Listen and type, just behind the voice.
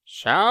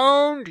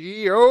Sound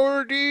ye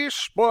oldie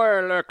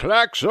spoiler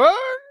klaxon.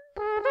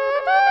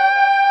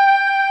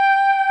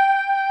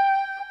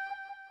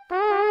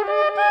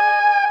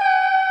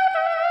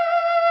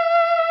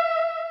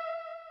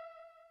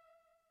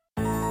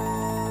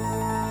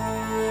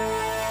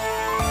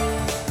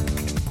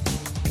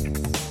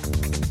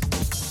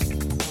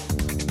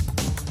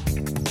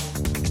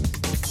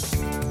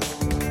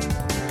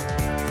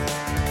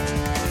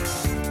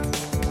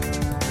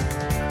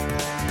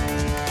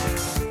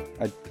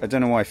 I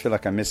don't know why I feel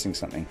like I'm missing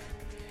something.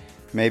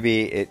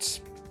 Maybe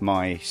it's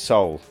my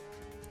soul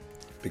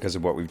because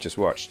of what we've just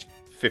watched.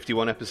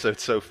 51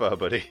 episodes so far,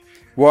 buddy.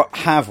 What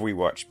have we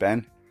watched,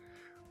 Ben?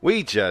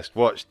 We just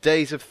watched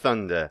Days of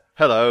Thunder.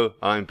 Hello,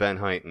 I'm Ben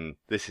Heighton.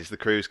 This is the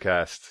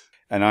Cruisecast.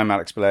 And I'm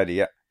Alex Bilardi,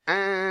 yeah.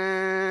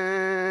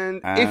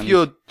 And if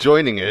you're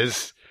joining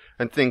us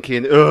and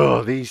thinking,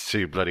 oh, these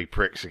two bloody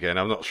pricks again,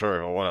 I'm not sure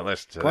if I want to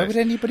listen to this. Why would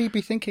anybody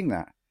be thinking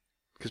that?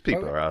 Because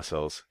people are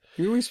assholes.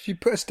 You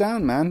put us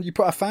down, man. You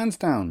put our fans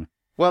down.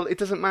 Well, it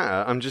doesn't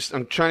matter. I'm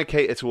trying to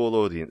cater to all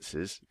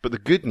audiences. But the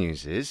good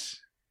news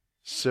is,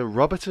 Sir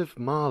Robert of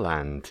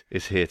Marland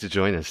is here to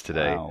join us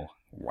today.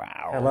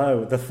 Wow.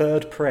 Hello, the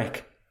third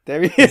prick.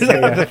 There he is,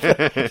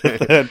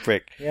 the third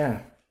prick.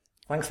 Yeah.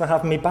 Thanks for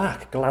having me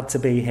back. Glad to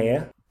be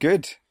here.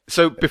 Good.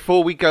 So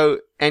before we go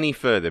any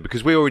further,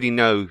 because we already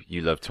know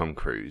you love Tom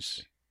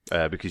Cruise,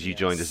 because you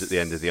joined us at the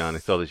end of the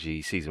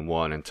Ornithology Season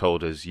 1 and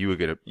told us you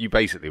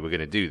basically were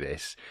going to do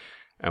this.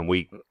 And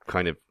we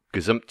kind of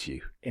gazumped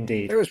you.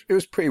 Indeed. It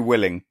was pretty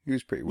willing. He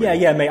was pretty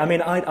willing. Yeah, mate. I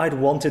mean, I'd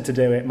wanted to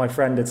do it. My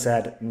friend had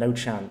said, no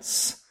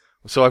chance.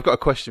 So I've got a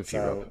question for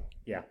you, Rob.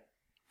 Yeah.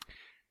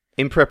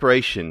 In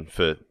preparation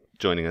for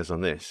joining us on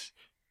this,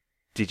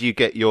 did you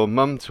get your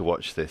mum to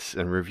watch this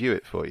and review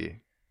it for you?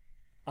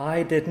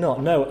 I did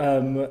not.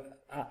 No.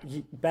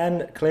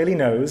 Ben clearly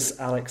knows,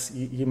 Alex,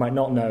 you might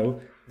not know,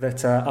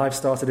 that I've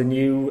started a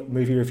new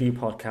movie review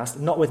podcast,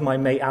 not with my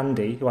mate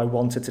Andy, who I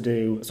wanted to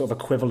do sort of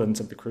equivalent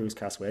of the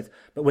Cruisecast with,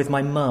 but with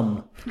my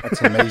mum. That's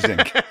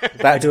amazing.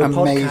 I do a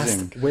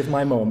podcast with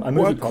my mum, a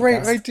movie What a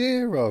great podcast.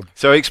 idea, Rob.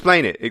 So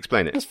explain it.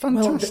 That's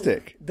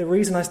fantastic. Well, the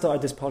reason I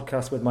started this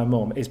podcast with my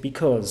mum is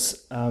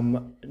because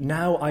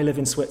now I live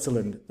in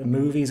Switzerland. The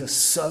movies are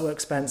so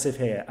expensive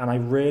here, and I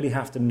really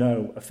have to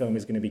know a film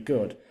is going to be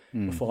good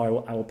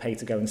before I will pay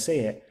to go and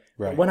see it.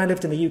 Right. When I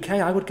lived in the UK,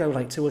 I would go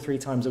like 2 or 3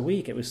 times a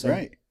week. It was so.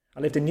 Right. I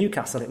lived in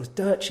Newcastle. It was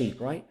dirt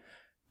cheap, right?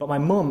 But my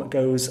mum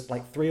goes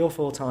like 3 or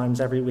 4 times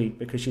every week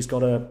because she's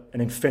got an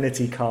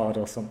Infinity card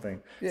or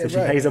something. Yeah, so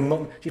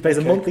she pays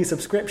a monthly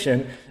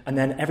subscription, and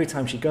then every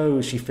time she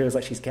goes, she feels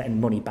like she's getting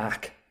money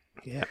back.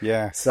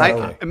 Yeah.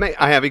 So, mate,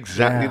 I have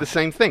exactly the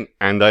same thing,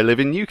 and I live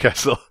in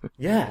Newcastle.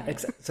 Yeah,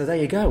 so there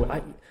you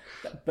go.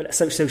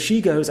 So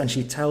she goes and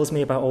she tells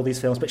me about all these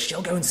films, but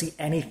she'll go and see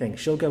anything.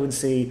 She'll go and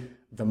see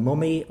The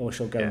Mummy, or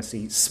she'll go and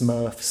see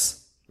Smurfs.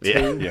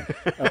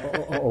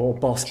 Or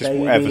Boss Just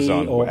Baby,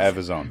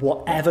 whatever's on.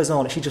 Whatever's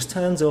on. She just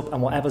turns up,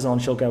 and whatever's on,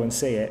 she'll go and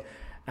see it.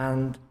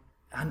 And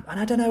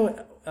I don't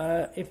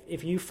know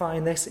if you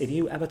find this, if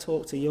you ever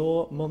talk to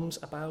your mums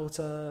about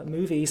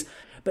movies,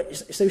 but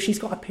so she's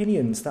got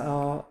opinions that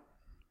are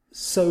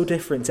so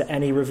different to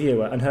any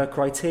reviewer, and her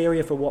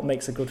criteria for what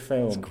makes a good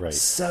film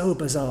so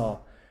bizarre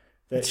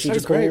that she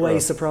just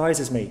always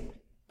surprises me.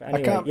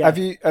 Anyway, I can't.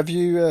 Have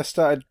you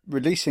started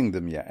releasing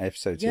them yet?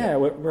 Episodes? Yeah, yet?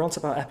 we're on to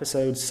about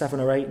episode 7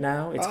 or 8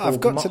 now. It's called I've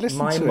got to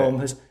listen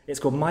to it. It's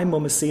called My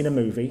Mum Has Seen a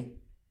Movie.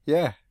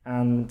 Yeah,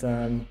 and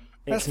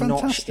that's it's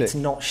fantastic. It's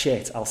not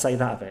shit. I'll say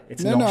that of it.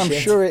 It's no, not no, I'm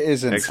shit. sure it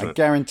isn't. Excellent. I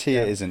guarantee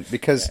it isn't,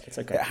 because it's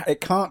okay.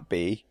 it can't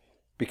be.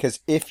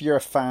 Because if you're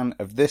a fan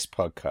of this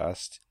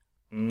podcast,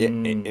 it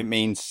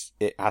means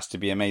it has to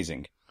be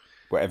amazing.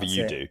 Whatever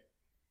you do,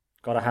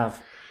 gotta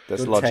have.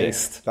 That's good logic.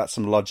 Taste. That's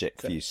some logic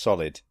for you.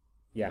 Solid.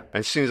 Yeah.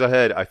 As soon as I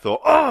heard it, I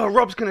thought, oh,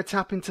 Rob's going to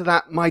tap into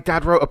that My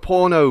Dad Wrote a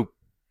Porno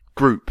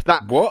group.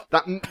 That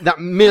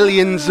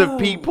millions of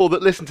people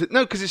that listen to it.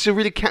 No, because it's a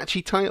really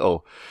catchy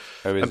title.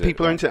 Oh, is and it?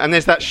 people are into it. And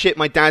there's that shit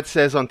my dad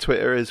says on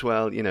Twitter as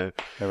well, you know.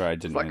 Oh, right, I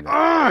didn't Like, know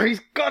that.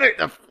 he's got it.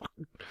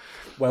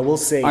 Well, we'll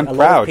see. I'm A lot of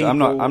proud.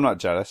 people- I'm not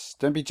jealous.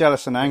 Don't be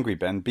jealous and angry,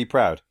 Ben. Be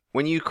proud.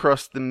 When you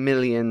cross the 1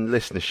 million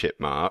listenership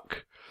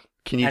mark,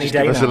 can you Any just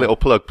day give us now. a little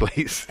plug,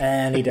 please?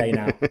 Any day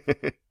now.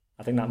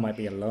 I think that might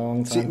be a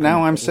long time. See,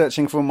 now I'm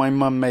searching for My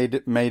Mum Made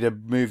a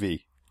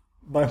Movie.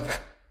 My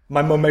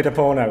mum made a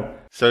porno.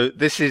 So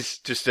this is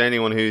just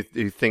anyone who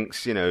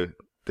thinks, you know,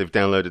 they've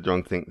downloaded the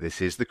wrong thing.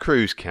 This is the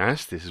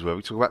Cruisecast. This is where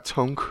we talk about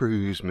Tom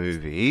Cruise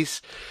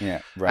movies.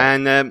 Yeah, right.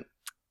 And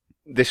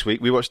this week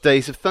we watched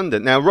Days of Thunder.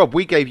 Now, Rob,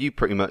 we gave you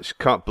pretty much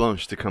carte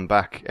blanche to come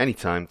back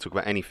anytime, talk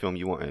about any film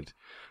you wanted.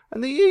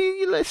 And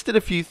you listed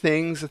a few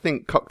things. I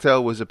think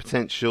Cocktail was a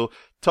potential.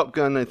 Top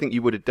Gun, I think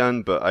you would have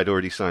done, but I'd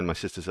already signed my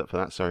sisters up for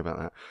that. Sorry about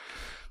that.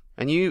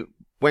 And you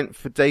went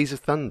for Days of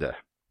Thunder.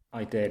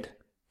 I did.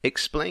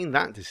 Explain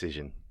that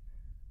decision.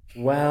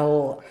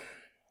 Well,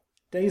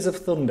 Days of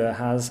Thunder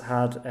has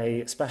had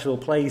a special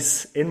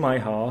place in my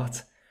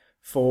heart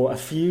for a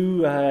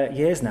few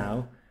years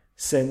now,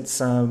 since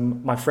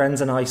my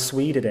friends and I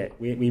Sweded it.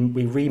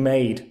 We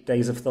remade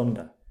Days of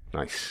Thunder.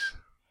 Nice.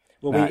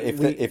 Well,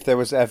 if there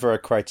was ever a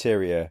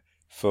criteria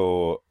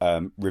for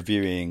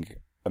reviewing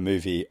a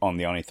movie on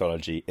the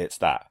Ornithology, it's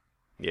that.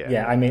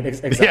 Yeah, I mean,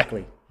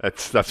 exactly. Yeah.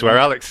 That's where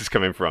Alex is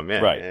coming from, yeah.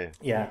 Right.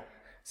 Yeah.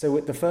 So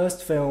the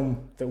first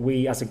film that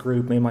we, as a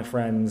group, me and my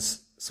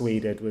friends,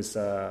 Sweded was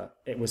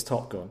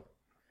Top Gun.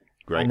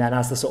 Great. And then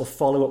as the sort of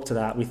follow-up to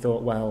that, we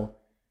thought, well,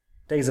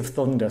 Days of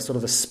Thunder, sort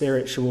of the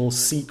spiritual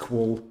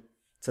sequel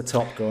to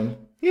Top Gun.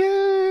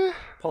 Yeah.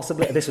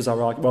 Possibly, this was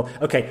our argument.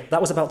 Well, okay,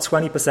 that was about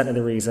 20% of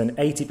the reason.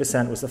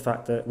 80% was the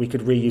fact that we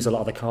could reuse a lot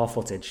of the car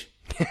footage.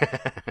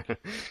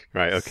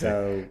 Right, okay.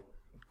 So,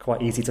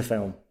 quite easy to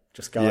film.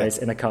 Just guys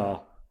in a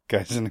car.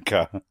 Guys in a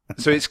car.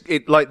 So it's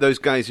like those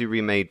guys who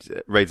remade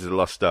Raiders of the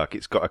Lost Ark.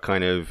 It's got a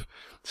kind of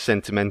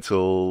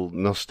sentimental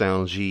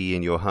nostalgia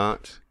in your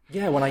heart.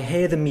 Yeah, when I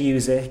hear the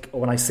music,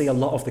 or when I see a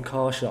lot of the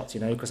car shots,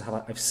 because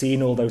I've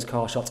seen all those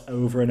car shots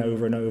over and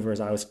over and over as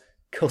I was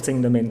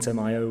cutting them into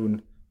my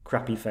own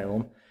crappy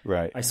film.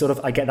 Right.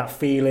 I get that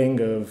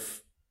feeling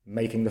of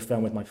making the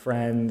film with my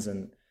friends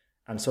and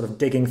sort of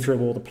digging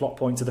through all the plot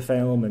points of the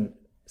film. And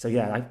so,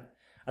 yeah,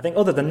 I think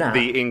other than that...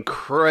 The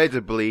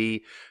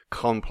incredibly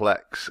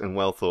complex and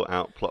well thought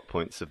out plot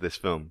points of this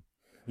film.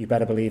 You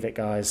better believe it,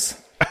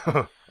 guys.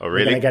 Oh,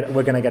 really?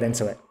 We're going to get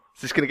into it.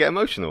 Is this going to get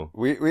emotional?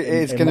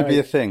 It's going to be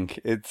a thing.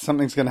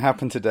 Something's going to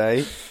happen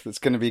today that's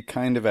going to be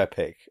kind of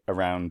epic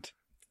around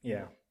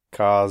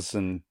cars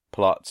and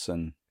plots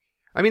and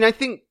I mean, I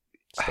think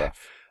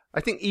stuff. I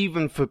think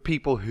even for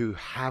people who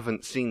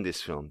haven't seen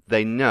this film,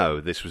 they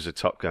know this was a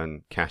Top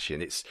Gun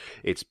cash-in.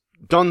 It's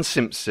Don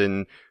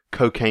Simpson,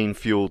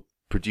 cocaine-fueled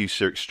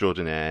producer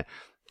extraordinaire,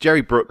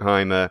 Jerry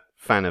Bruckheimer,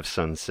 fan of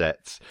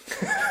sunsets,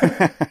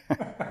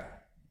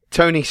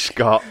 Tony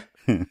Scott,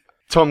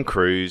 Tom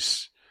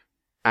Cruise,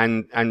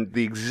 and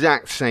the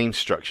exact same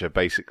structure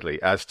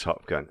basically as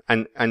Top Gun.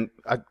 And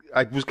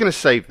I was going to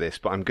save this,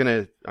 but I'm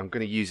going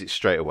to use it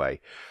straight away.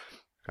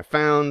 I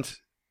found.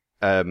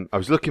 I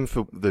was looking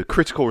for the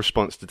critical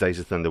response to Days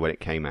of Thunder when it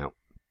came out.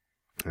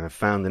 And I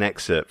found an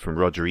excerpt from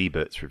Roger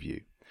Ebert's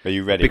review. Are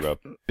you ready, Rob?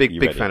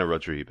 Big fan of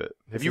Roger Ebert.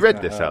 Have you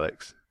read this,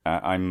 Alex?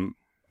 I'm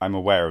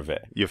aware of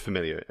it. You're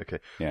familiar? Okay.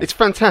 Yeah. It's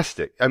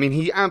fantastic. I mean,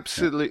 he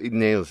absolutely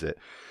nails it.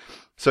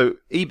 So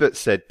Ebert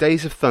said,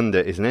 Days of Thunder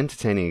is an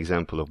entertaining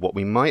example of what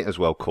we might as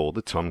well call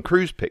the Tom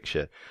Cruise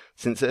picture,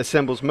 since it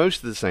assembles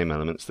most of the same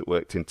elements that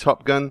worked in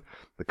Top Gun,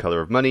 The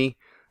Color of Money,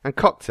 and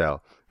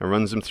Cocktail, and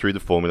runs them through the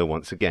formula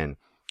once again.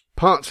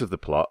 Parts of the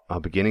plot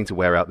are beginning to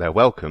wear out their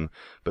welcome,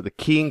 but the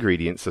key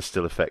ingredients are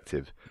still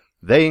effective.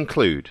 They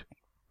include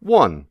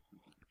 1.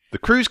 The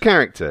Cruise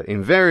character,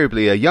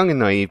 invariably a young and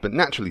naive but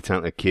naturally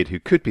talented kid who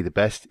could be the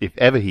best if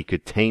ever he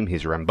could tame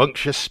his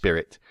rambunctious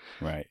spirit.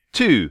 Right.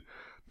 2.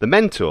 The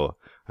mentor,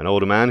 an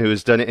older man who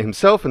has done it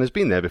himself and has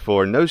been there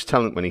before and knows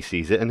talent when he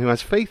sees it and who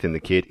has faith in the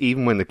kid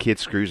even when the kid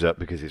screws up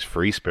because his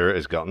free spirit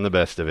has gotten the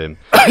best of him.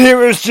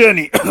 Here is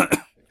Jenny.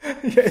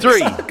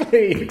 3.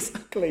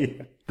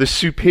 Exactly. The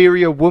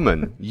superior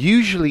woman,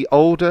 usually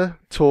older,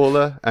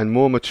 taller, and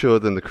more mature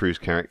than the Cruise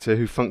character,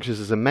 who functions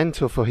as a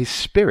mentor for his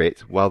spirit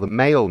while the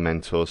male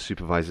mentor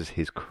supervises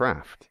his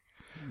craft.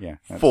 Yeah,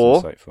 that's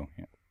 4. insightful.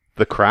 Yeah.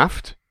 The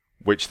craft,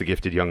 which the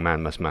gifted young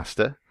man must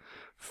master.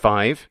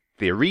 5.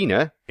 The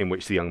arena, in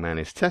which the young man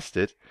is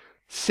tested.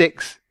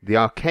 6. The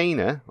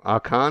arcana,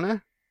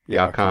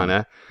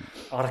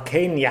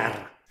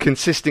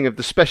 consisting of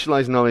the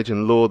specialized knowledge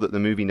and lore that the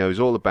movie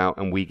knows all about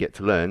and we get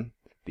to learn.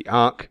 The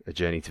Ark, a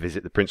journey to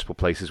visit the principal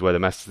places where the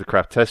masters of the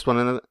craft test one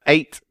another.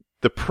 8.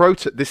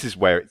 This is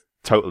where it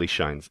totally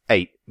shines.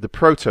 8. The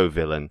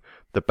proto-villain,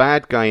 the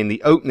bad guy in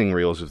the opening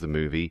reels of the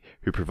movie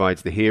who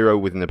provides the hero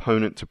with an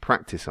opponent to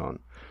practice on.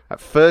 At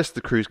first,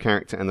 the Cruise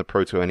character and the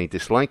proto-Annie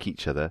dislike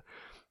each other,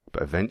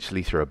 but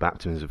eventually through a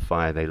baptism of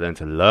fire they learn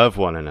to love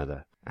one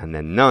another. And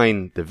then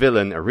 9, the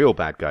villain, a real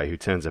bad guy who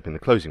turns up in the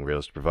closing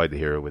reels to provide the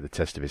hero with a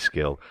test of his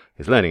skill,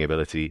 his learning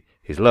ability,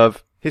 his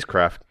love, his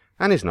craft,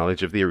 and his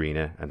knowledge of the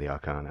arena and the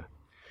arcana.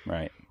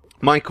 Right.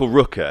 Michael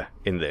Rooker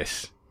in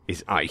this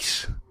is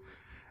ice,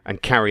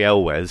 and Cary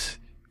Elwes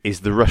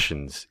is the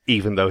Russians,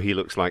 even though he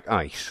looks like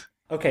ice.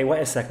 Okay,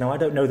 wait a sec. Now, I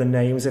don't know the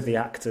names of the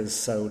actors,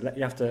 so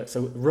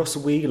So Russ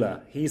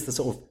Wheeler, he's the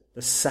sort of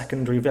the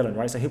secondary villain,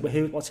 right? So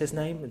what's his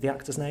name? The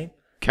actor's name?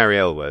 Cary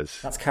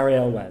Elwes. That's Cary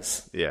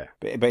Elwes. Yeah.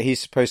 But he's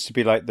supposed to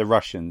be like the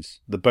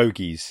Russians, the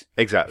bogies.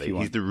 Exactly.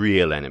 He's the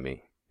real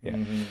enemy. Yeah.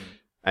 Mm-hmm.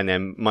 And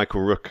then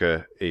Michael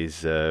Rooker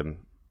is,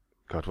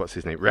 God, what's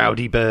his name?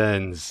 Rowdy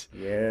Burns.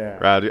 Yeah.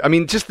 Rowdy. I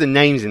mean, just the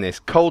names in this.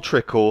 Cole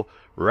Trickle,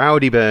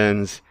 Rowdy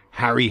Burns,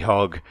 Harry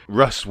Hogg,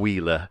 Russ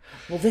Wheeler.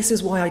 Well, this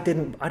is why I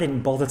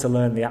didn't bother to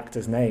learn the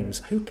actors' names.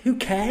 Who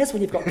cares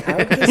when you've got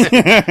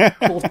characters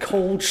called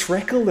Cole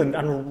Trickle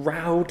and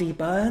Rowdy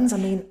Burns? I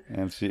mean...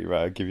 Absolutely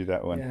right, I'll give you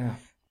that one. Yeah.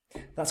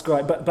 That's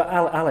great. But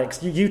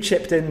Alex, you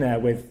chipped in there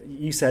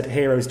you said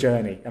hero's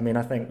journey. I mean,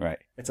 I think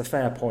it's a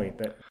fair point.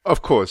 That...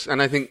 Of course.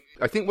 And I think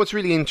what's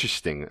really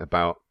interesting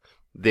about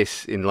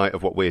this in light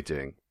of what we're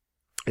doing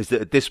is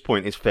that at this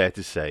point it's fair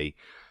to say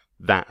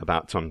that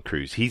about Tom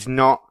Cruise. He's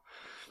not,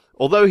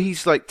 although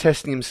he's like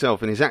testing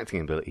himself in his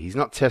acting ability, he's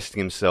not testing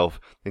himself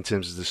in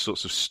terms of the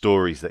sorts of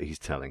stories that he's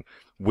telling,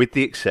 with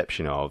the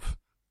exception of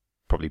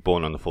probably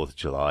Born on the 4th of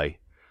July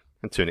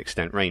and to an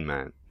extent Rain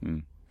Man.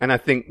 And I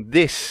think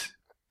this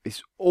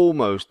is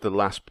almost the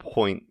last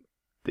point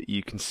that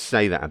you can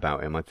say that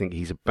about him. I think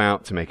he's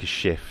about to make a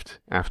shift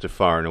after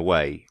Far and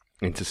Away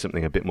into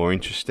something a bit more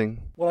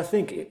interesting. Well, I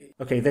think,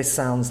 okay, this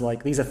sounds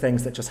like these are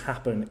things that just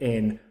happen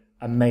in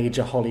a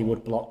major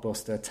Hollywood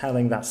blockbuster,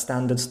 telling that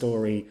standard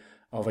story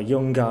of a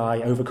young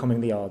guy overcoming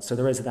the odds. So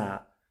there is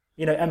that.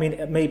 You know, I mean,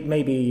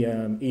 maybe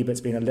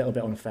Ebert's been a little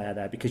bit unfair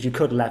there, because you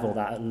could level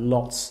that at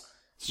lots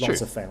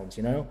of films,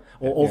 you know,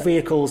 or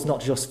vehicles,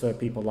 not just for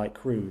people like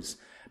Cruise.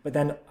 But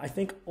then I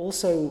think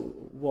also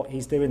what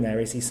he's doing there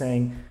is he's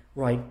saying,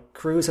 right,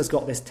 Cruise has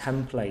got this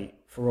template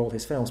for all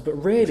his films, but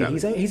really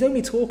he's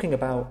only talking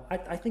about,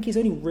 I think he's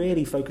only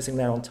really focusing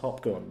there on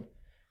Top Gun.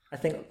 I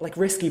think like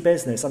Risky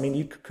Business, I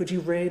mean, could you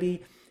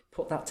really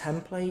put that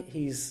template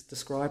he's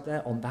described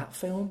there on that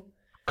film?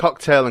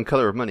 Cocktail and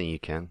Colour of Money, you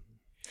can.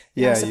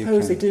 Yeah, I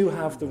suppose they do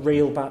have the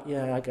real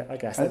I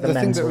guess. Like the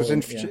thing that was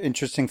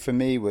interesting for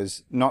me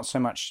was not so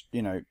much,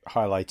 you know,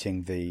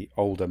 highlighting the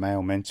older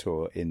male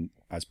mentor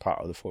as part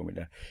of the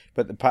formula,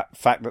 but the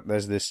fact that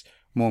there's this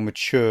more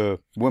mature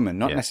woman,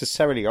 not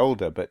necessarily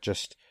older, but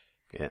just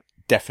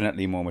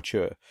definitely more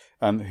mature,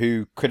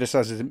 who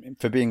criticizes him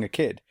for being a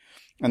kid.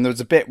 And there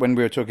was a bit when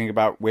we were talking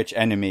about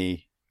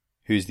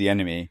who's the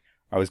enemy,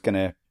 I was going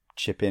to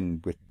chip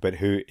in with, but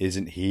who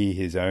isn't he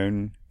his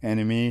own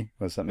enemy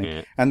or something?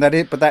 Yeah. And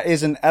that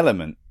is an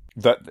element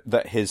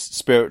that his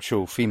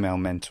spiritual female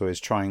mentor is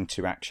trying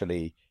to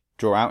actually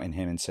draw out in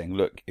him and saying,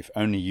 look, if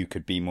only you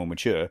could be more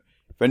mature,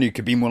 if only you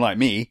could be more like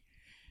me,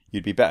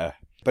 you'd be better.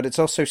 But it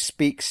also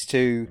speaks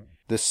to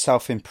the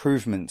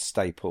self-improvement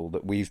staple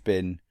that we've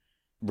been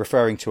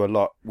referring to a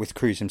lot with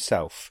Cruise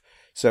himself.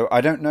 So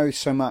I don't know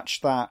so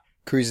much that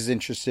Cruise is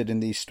interested in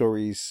these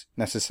stories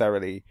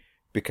necessarily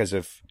because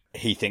of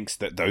he thinks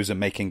that those are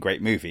making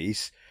great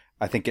movies.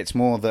 I think it's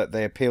more that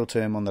they appeal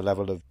to him on the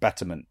level of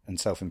betterment and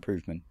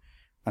self-improvement,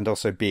 and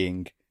also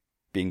being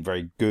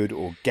very good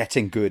or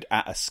getting good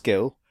at a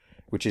skill,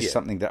 which is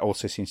something that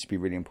also seems to be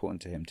really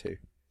important to him too.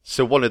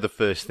 So one of the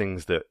first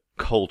things that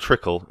Cole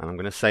Trickle, and I'm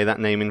going to say that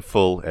name in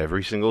full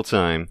every single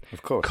time.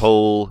 Of course.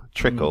 Cole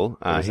Trickle,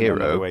 our hero.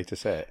 Another way to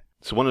say it.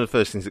 So one of the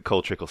first things that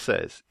Cole Trickle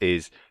says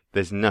is,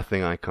 there's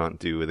nothing I can't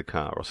do with a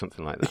car, or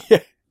something like that. Yeah,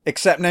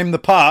 except name the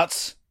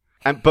parts.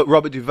 But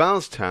Robert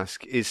Duvall's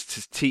task is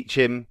to teach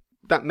him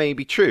that may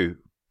be true,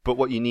 but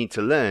what you need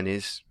to learn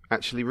is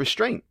actually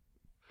restraint.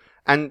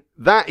 And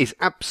that is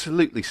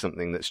absolutely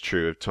something that's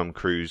true of Tom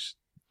Cruise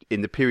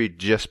in the period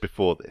just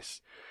before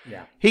this.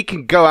 Yeah. He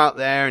can go out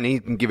there and he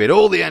can give it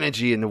all the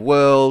energy in the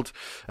world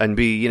and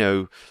be, you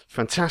know,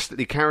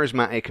 fantastically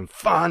charismatic and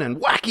fun and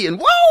wacky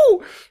and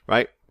whoa!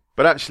 Right?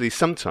 But actually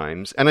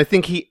sometimes, and I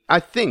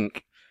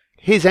think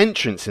his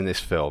entrance in this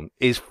film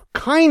is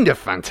kind of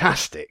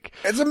fantastic.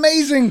 It's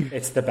amazing.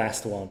 It's the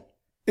best one.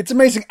 It's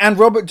amazing. And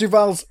Robert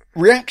Duvall's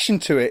reaction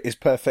to it is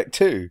perfect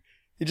too.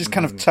 He just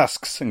kind of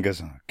tusks and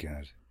goes, oh,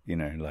 God. You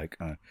know, like...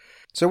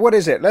 So what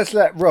is it? Let's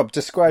let Rob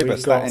describe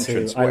us that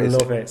entrance. I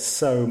love it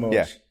so much.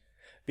 Yeah.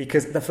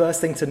 Because the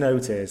first thing to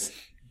note is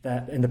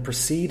that in the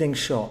preceding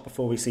shot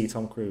before we see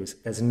Tom Cruise,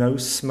 there's no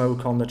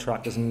smoke on the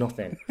track. There's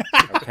nothing.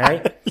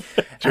 Okay?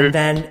 and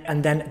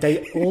then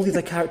they all the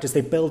other characters,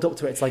 they build up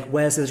to it. It's like,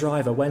 where's the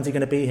driver? When's he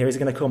going to be here? Is he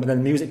going to come? And then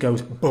the music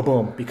goes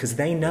boom, because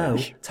they know,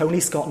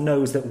 Tony Scott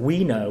knows that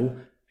we know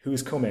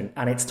who's coming,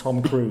 and it's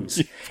Tom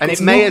Cruise. And it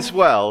may as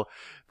well,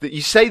 that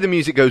you say the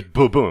music goes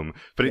boom,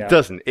 but it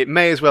doesn't. It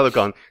may as well have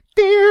gone...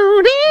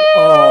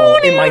 Oh,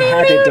 in my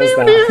head it does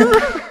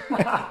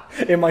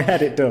that. In my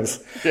head it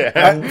does.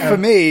 Yeah. For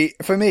me,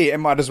 it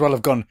might as well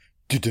have gone...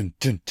 Dun,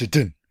 dun, dun,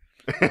 dun.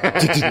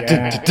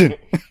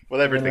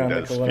 Well, everything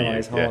does for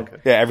you.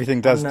 Yeah,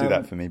 everything does do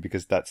that for me,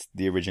 because that's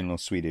the original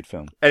Swedish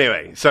film.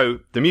 Anyway,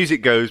 so the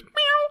music goes...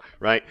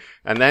 Right,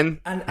 and then...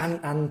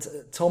 And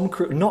Tom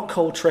Cruise... Not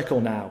Cole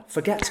Trickle now.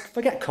 Forget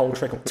Cole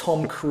Trickle.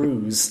 Tom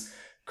Cruise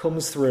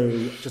comes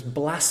through, just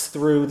blasts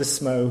through the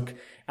smoke,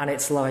 and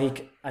it's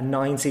like a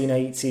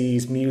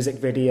 1980s music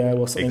video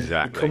or something.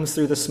 Exactly. He comes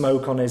through the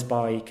smoke on his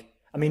bike.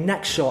 I mean,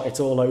 next shot, it's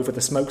all over. The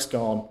smoke's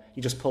gone.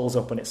 He just pulls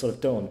up and it's sort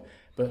of done.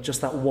 But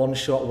just that one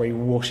shot where he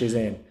whooshes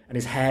in and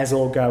his hair's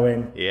all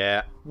going.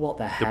 Yeah. What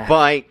the heck? The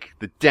bike,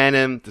 the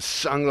denim, the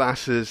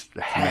sunglasses,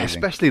 the hair,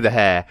 especially the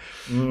hair.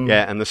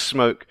 Yeah, and the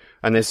smoke.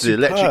 And there's the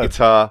electric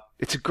guitar.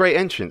 It's a great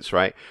entrance,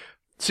 right?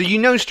 So you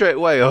know straight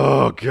away,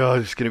 oh,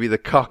 God, it's going to be the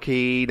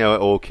cocky,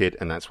 know-it-all kid.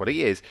 And that's what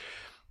he is.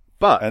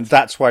 And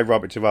that's why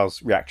Robert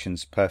Duvall's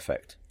reaction's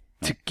perfect.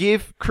 To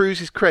give Cruise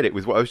his credit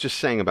with what I was just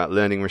saying about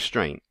learning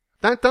restraint,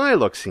 that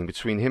dialogue scene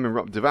between him and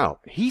Robert Duvall,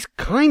 he's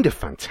kind of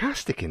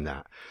fantastic in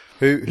that.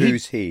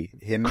 Who's he?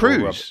 Him?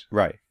 Cruise.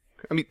 Right.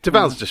 I mean,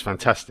 Duvall's just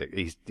fantastic.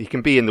 He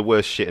can be in the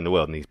worst shit in the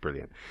world and he's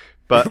brilliant.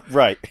 But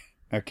right.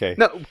 Okay.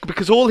 No,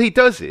 because all he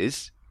does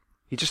is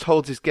He just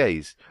holds his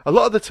gaze. A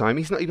lot of the time,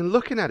 he's not even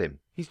looking at him.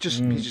 He's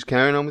just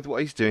carrying on with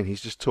what he's doing.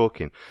 He's just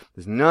talking.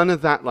 There's none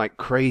of that like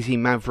crazy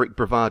maverick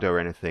bravado or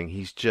anything.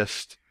 He's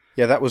just...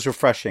 Yeah, that was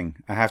refreshing,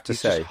 I have to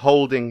say. He's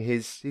holding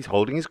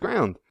his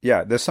ground.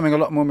 Yeah, there's something a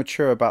lot more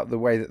mature about the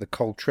way that the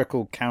Cole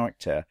Trickle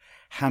character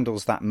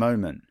handles that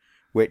moment,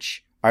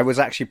 which I was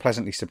actually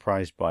pleasantly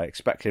surprised by,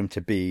 expecting him to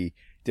be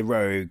the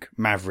rogue,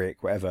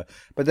 maverick, whatever.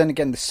 But then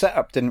again, the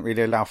setup didn't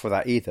really allow for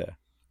that either.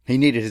 He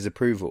needed his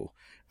approval.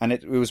 And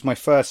it was my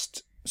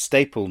first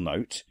staple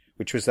note,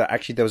 which was that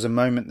actually there was a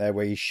moment there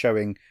where he's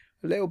showing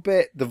a little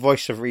bit the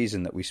voice of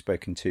reason that we've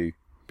spoken to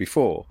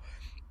before,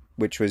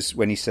 which was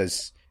when he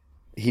says...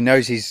 He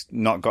knows he's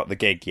not got the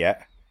gig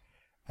yet,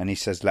 and he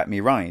says, "Let me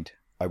ride.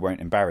 I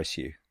won't embarrass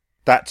you."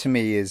 That to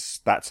me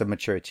that's a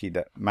maturity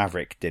that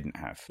Maverick didn't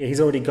have. Yeah, he's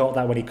already got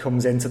that when he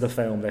comes into the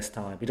film this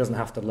time. He doesn't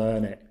have to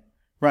learn it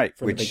right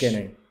from the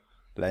beginning.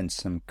 Lends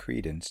some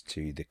credence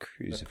to the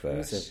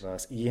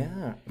Cruisiverse.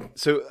 Yeah.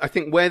 So I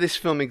think where this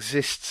film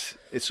exists,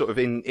 it's sort of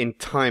in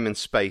time and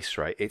space,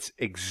 right? It's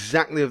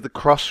exactly of the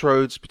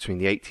crossroads between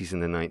the 80s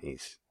and the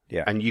 90s.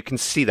 Yeah. And you can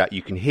see that.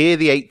 You can hear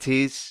the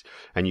 80s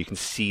and you can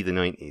see the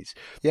 90s.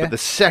 Yeah. But the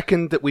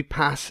second that we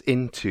pass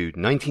into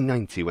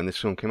 1990, when this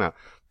film came out,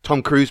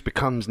 Tom Cruise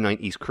becomes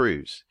 90s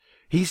Cruise.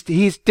 He's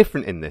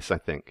different in this, I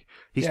think.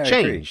 He's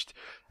changed.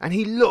 And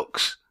he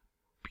looks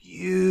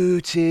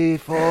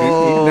beautiful.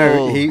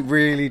 He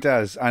really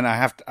does. And I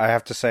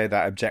have to say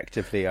that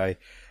objectively,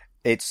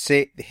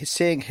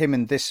 seeing him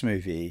in this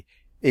movie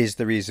is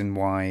the reason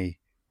why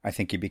I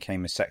think he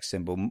became a sex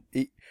symbol.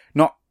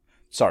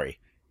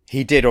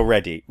 He did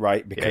already,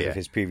 right? Because of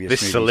his previous movies.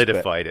 This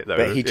solidified it, though.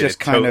 But he just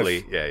kind of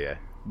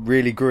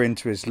really grew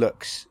into his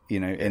looks,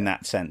 in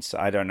that sense.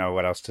 I don't know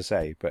what else to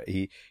say, but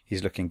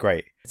he's looking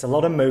great. It's a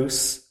lot of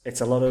moose.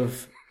 It's a lot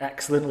of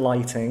excellent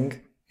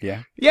lighting.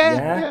 Yeah.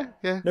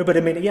 No, but I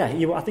mean,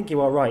 I think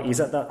you are right.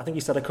 He's at that. I think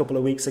you said a couple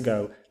of weeks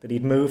ago that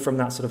he'd moved from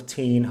that sort of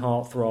teen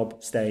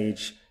heartthrob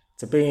stage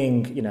to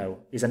being,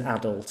 he's an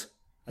adult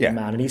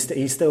man, and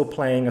he's still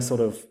playing a sort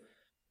of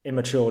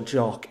immature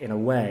jock in a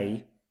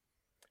way.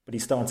 But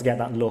he's starting to get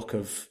that look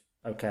of,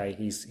 okay,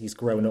 he's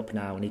grown up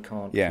now and he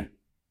can't keep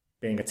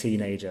being a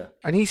teenager.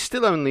 And he's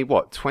still only,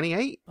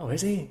 28? Oh,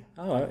 is he?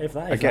 Oh, if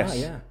that,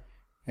 yeah.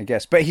 I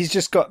guess. But he's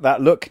just got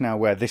that look now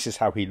where this is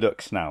how he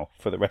looks now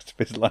for the rest of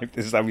his life.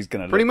 This is how he's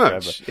going to look pretty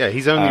much. Forever. Yeah,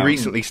 he's only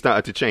recently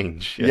started to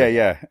change.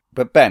 Yeah.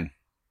 But Ben,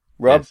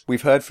 Rob,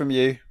 we've heard from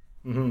you.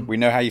 Mm-hmm. We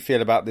know how you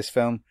feel about this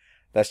film.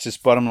 Let's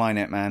just bottom line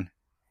it, man.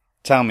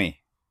 Tell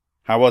me,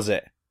 how was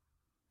it?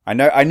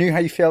 I knew how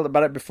you felt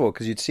about it before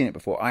because you'd seen it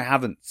before. I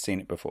haven't seen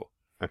it before.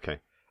 Okay.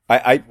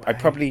 I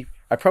probably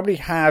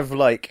have,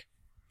 like,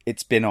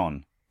 it's been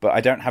on, but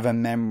I don't have a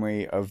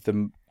memory of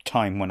the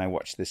time when I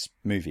watched this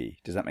movie.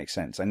 Does that make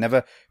sense? I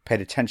never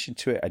paid attention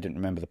to it. I didn't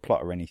remember the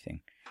plot or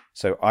anything.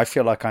 So I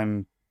feel like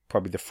I'm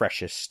probably the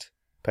freshest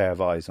pair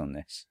of eyes on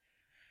this.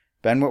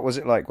 Ben, what was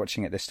it like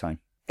watching it this time?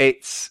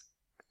 It's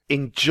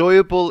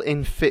enjoyable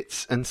in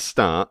fits and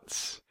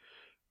starts,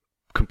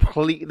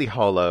 completely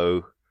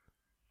hollow,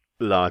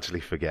 largely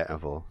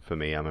forgettable for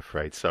me, I'm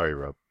afraid. Sorry,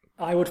 Rob.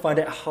 I would find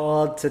it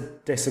hard to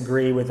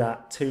disagree with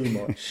that too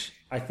much.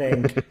 I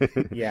think,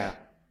 yeah.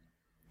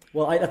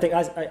 Well, I think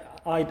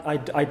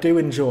I do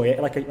enjoy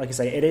it. Like I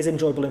say, it is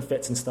enjoyable in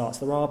fits and starts.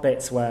 There are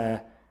bits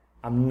where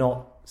I'm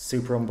not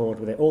super on board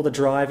with it. All the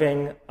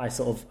driving, I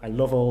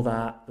love all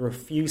that. There are a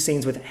few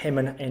scenes with him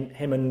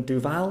and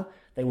Duval.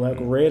 They work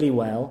really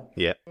well.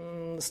 Yeah.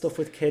 Stuff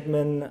with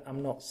Kidman,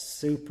 I'm not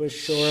super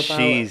sure about.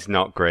 She's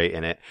not great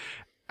in it.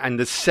 And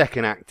the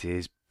second act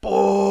is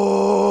boring.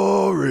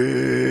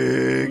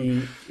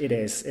 It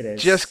is.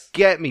 Just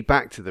get me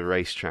back to the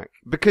racetrack.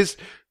 Because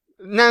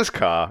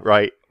NASCAR,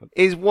 right,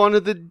 is one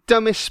of the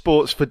dumbest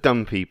sports for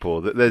dumb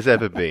people that there's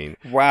ever been.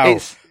 Wow.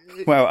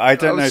 Well, I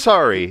don't know. I'm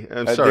sorry.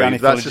 That's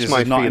just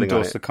my feeling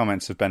endorse on it. the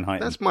comments of Ben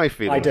Heighton. That's my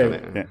feeling. I do. On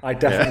it. Yeah. I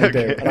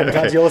definitely do. And I'm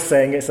glad you're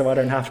saying it so I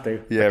don't have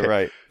to. Yeah,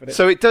 right.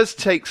 So it does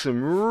take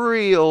some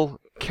real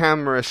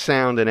camera,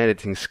 sound, and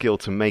editing skill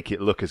to make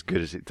it look as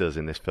good as it does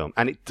in this film.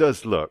 And it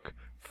does look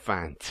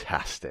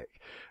fantastic.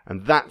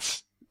 And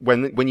that's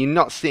when you're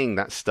not seeing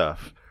that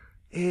stuff,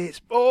 it's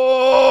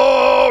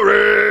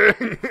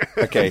boring.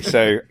 Okay,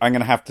 so I'm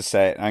going to have to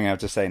say it. I'm going to have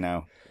to say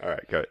now. All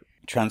right, go.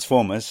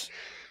 Transformers.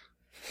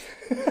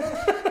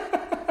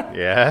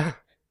 Yeah.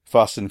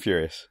 Fast and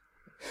Furious.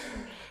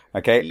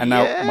 Okay, and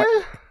now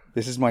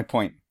this is my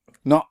point.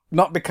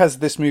 Not because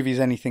this movie is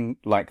anything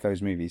like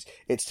those movies.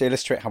 It's to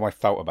illustrate how I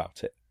felt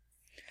about it.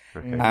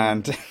 Okay.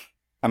 And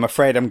I'm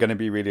afraid I'm going to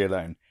be really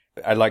alone.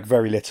 I like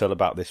very little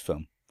about this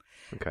film.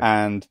 Okay.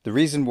 And the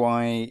reason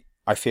why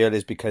I feel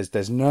is because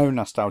there's no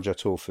nostalgia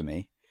at all for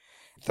me.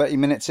 30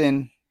 minutes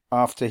in,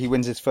 after he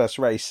wins his first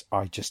race,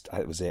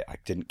 that was it. I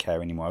didn't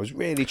care anymore. I was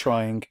really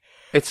trying.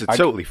 It's a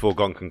totally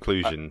foregone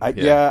conclusion.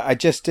 I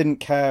just didn't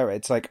care.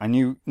 It's like I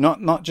knew,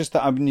 not just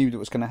that I knew that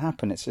was going to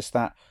happen. It's just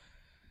that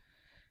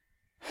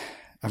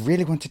I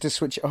really wanted to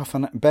switch it off.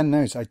 And Ben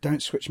knows I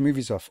don't switch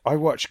movies off. I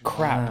watch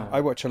crap. Wow.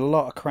 I watch a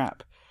lot of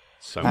crap.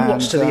 So you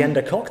watched to the end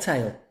of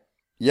Cocktail.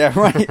 Yeah,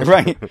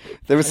 right.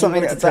 There was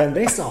something to turn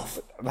this off.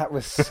 That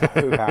was so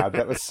bad.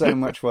 That was so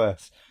much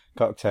worse.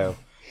 Cocktail.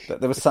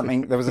 But there was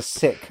a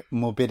sick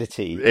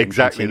morbidity.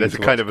 Exactly. There's a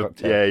kind of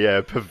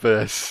a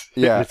perverse.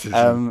 Yeah.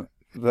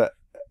 That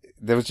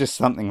there was just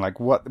something like,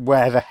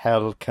 where the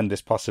hell can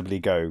this possibly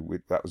go?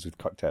 That was with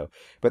Cocktail.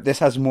 But this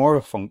has more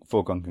of a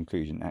foregone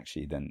conclusion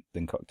actually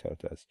than Cocktail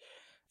does.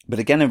 But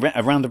again,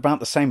 around about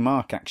the same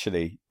mark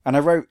actually. And I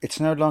wrote, it's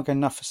no longer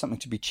enough for something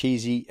to be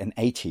cheesy and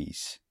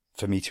 80s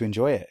for me to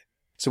enjoy it.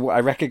 So what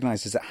I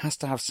recognise is it has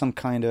to have some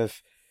kind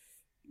of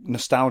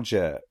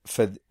nostalgia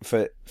for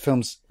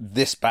films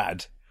this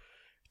bad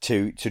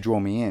to draw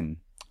me in.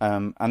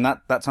 And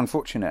that's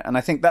unfortunate. And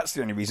I think that's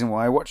the only reason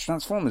why I watch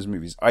Transformers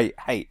movies. I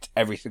hate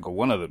every single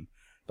one of them.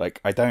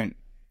 Like, I don't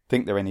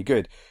think they're any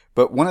good.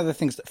 But one of the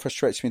things that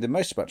frustrates me the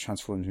most about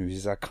Transformers movies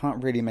is I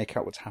can't really make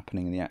out what's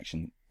happening in the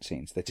action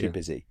scenes. They're too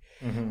busy.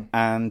 Mm-hmm.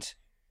 And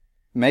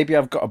maybe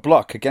I've got a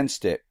block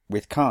against it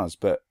with Cars,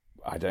 but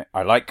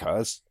I like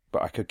Cars.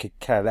 But I could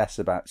care less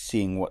about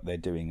seeing what they're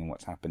doing and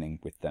what's happening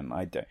with them.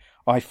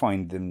 I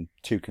find them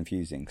too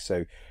confusing.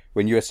 So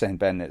when you were saying,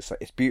 Ben, it's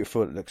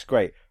beautiful, it looks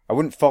great. I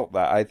wouldn't fault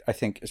that. I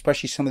think,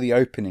 especially some of the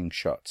opening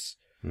shots.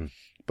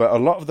 But a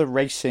lot of the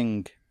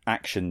racing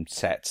action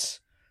sets,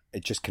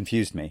 it just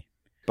confused me.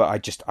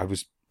 But I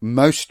was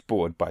most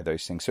bored by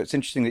those things. So it's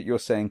interesting that you're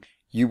saying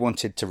you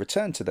wanted to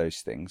return to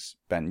those things,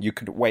 Ben. You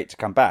could wait to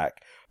come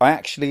back. I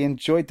actually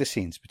enjoyed the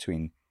scenes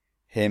between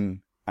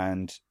him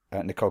and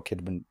Nicole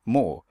Kidman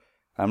more.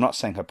 I'm not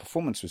saying her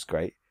performance was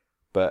great,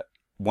 but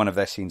one of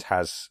their scenes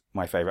has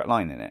my favourite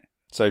line in it.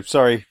 So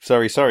sorry,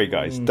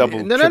 guys.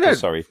 Triple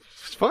sorry.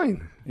 It's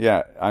fine.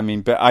 Yeah, I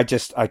mean, but I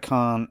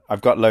can't.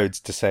 I've got loads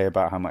to say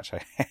about how much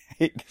I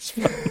hate this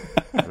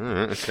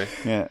film. Okay.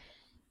 Yeah.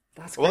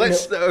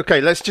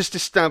 Let's just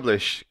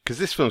establish, because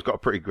this film's got a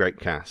pretty great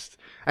cast.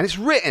 And it's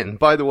written,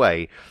 by the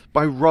way,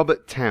 by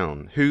Robert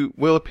Towne, who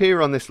will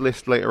appear on this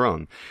list later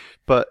on.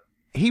 But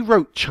he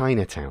wrote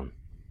Chinatown.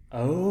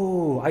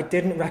 Oh, I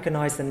didn't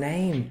recognise the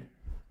name.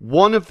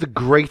 One of the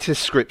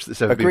greatest scripts that's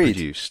ever been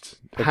produced.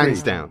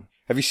 Hands down.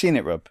 Have you seen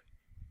it, Rob?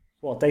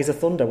 What, Days of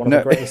Thunder, one of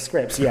the greatest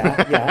scripts?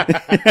 Yeah.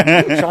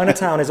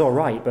 Chinatown is all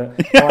right, but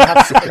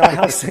I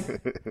have seen,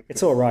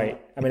 it's all right.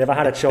 I mean, if I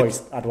had a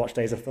choice, I'd watch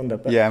Days of Thunder.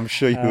 But, yeah, I'm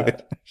sure you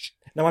would.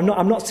 No,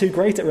 I'm not too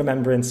great at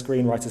remembering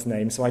screenwriters'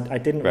 names, so I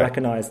didn't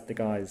recognise the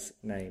guy's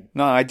name.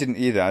 No, I didn't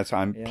either. So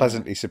I'm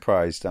pleasantly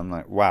surprised. I'm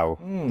like, wow,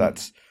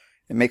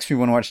 it makes me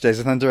want to watch Days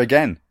of Thunder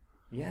again.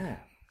 Yeah.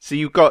 So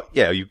you've got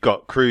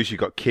Cruise, you've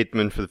got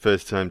Kidman for the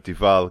first time,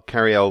 Duvall,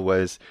 Cary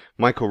Elwes,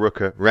 Michael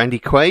Rooker, Randy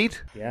Quaid.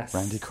 Yes.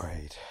 Randy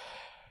Quaid.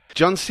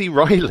 John C.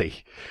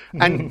 Reilly.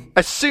 And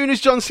as soon as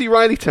John C.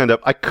 Reilly turned up,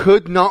 I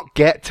could not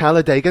get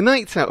Talladega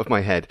Nights out of my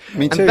head.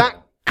 Me too. And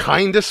that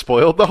kind of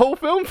spoiled the whole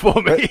film for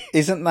me. But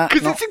isn't that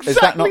not, exactly is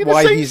that not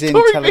why he's in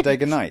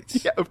Talladega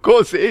Nights? Yeah, of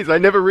course it is. I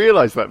never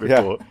realised that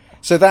before. Yeah.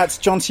 So that's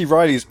John C.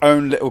 Reilly's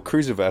own little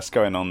Cruisiverse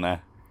going on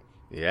there.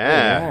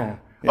 Yeah.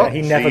 Yeah,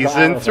 he never got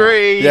out of Season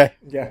 3.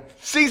 Yeah.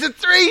 Season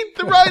 3,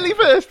 the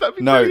Riley-verse. That'd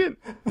be brilliant.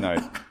 No.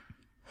 I'm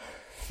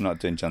not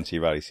doing John C.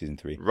 Reilly Season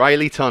 3.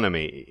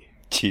 Riley-tonomy.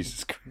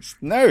 Jesus Christ.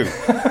 No.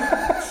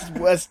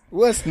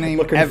 worst name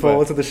Looking ever.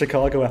 forward to the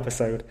Chicago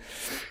episode.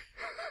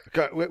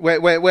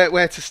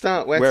 Where to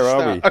start? Where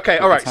are we? Okay,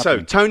 all right.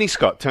 So Tony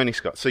Scott.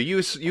 So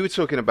you were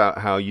talking about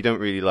how you don't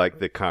really like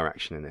the car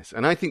action in this,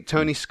 and I think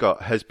Tony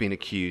Scott has been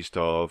accused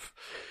of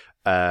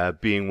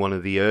being one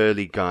of the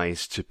early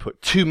guys to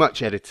put too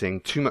much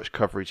editing, too much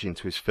coverage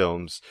into his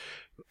films,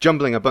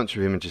 jumbling a bunch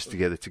of images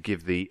together to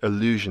give the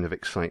illusion of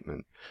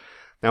excitement.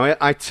 Now,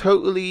 I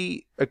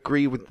totally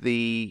agree with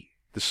the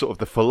sort of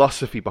the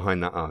philosophy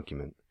behind that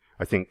argument.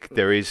 I think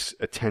there is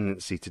a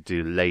tendency to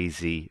do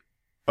lazy,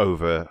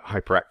 over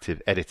hyperactive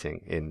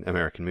editing in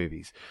American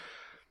movies.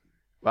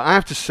 But I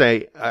have to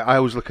say, I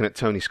was looking at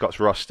Tony Scott's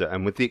roster,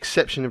 and with the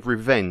exception of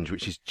Revenge,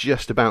 which is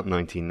just about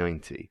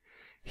 1990,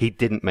 he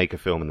didn't make a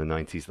film in the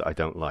 90s that I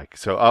don't like.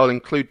 So I'll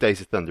include Days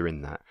of Thunder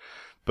in that.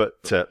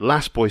 But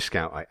Last Boy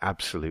Scout, I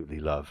absolutely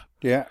love.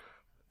 Yeah.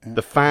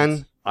 The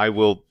Fan, I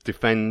will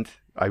defend.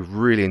 I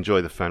really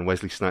enjoy The Fan.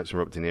 Wesley Snipes and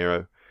Robert De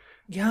Niro.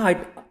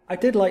 Yeah, I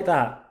did like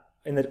that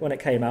when it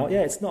came out.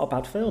 Yeah, it's not a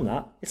bad film,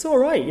 that. It's all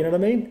right, you know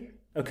what I mean?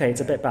 Okay,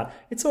 it's a bit bad.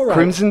 It's all right.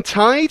 Crimson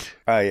Tide?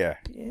 Oh, yeah.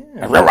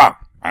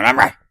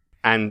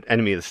 And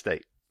Enemy of the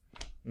State.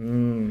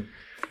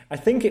 I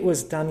think it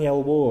was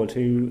Danielle Ward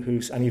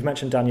who's, and you've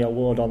mentioned Danielle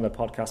Ward on the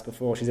podcast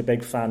before. She's a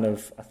big fan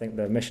of, I think,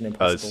 the Mission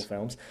Impossible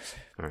films.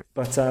 Right.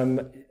 But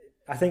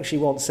I think she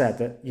once said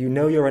that you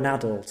know you're an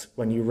adult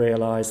when you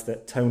realise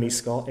that Tony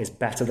Scott is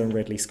better than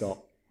Ridley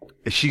Scott.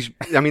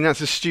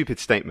 That's a stupid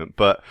statement,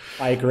 but...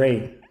 I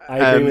agree. I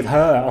agree with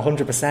her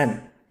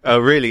 100%. Oh,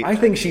 really? I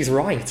think she's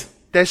right.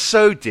 They're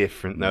so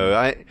different,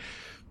 though.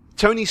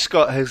 Tony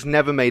Scott has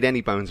never made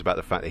any bones about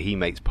the fact that he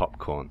makes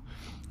popcorn.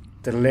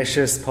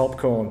 Delicious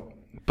popcorn.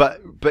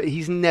 But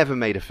he's never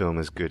made a film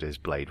as good as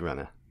Blade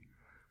Runner.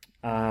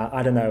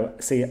 I don't know.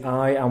 See,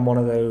 I am one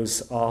of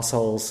those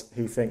arseholes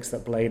who thinks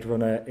that Blade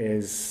Runner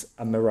is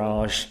a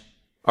mirage.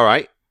 All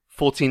right,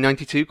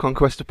 1492,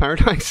 Conquest of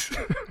Paradise.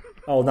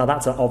 Oh, now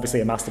that's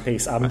obviously a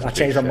masterpiece. I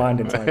changed my mind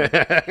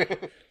entirely.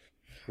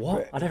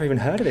 What? I never even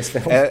heard of this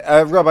film.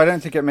 Rob, I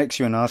don't think it makes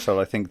you an arsehole.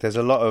 I think there's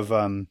a lot of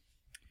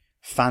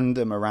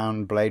fandom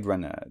around Blade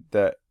Runner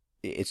that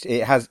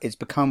it's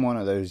become one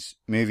of those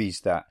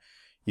movies that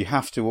you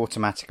have to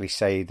automatically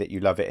say that you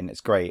love it and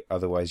it's great,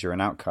 otherwise you're an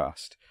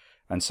outcast.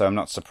 And so I'm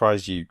not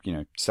surprised you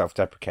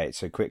self-deprecate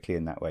so quickly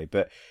in that way.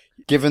 But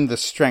given the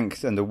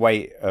strength and the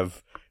weight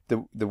of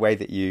the way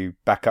that you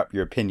back up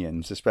your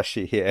opinions,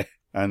 especially here,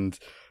 and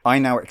I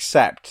now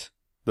accept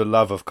the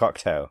love of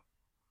Cocktail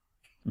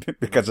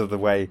because of the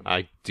way...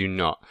 I do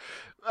not.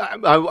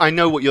 I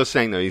know what you're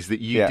saying, though, is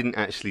that you didn't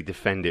actually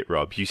defend it,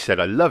 Rob. You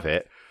said, I love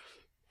it,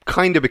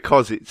 kind of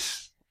because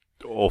it's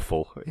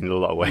awful in a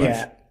lot of ways.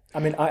 Yeah. I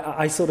mean,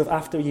 I sort of,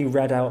 after you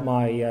read out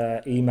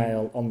my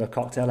email on the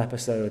Cocktail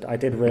episode, I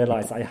did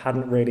realise I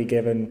hadn't really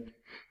given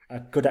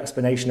a good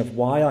explanation of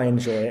why I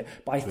enjoy it.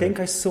 But I think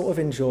I sort of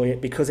enjoy it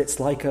because it's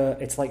like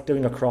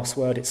doing a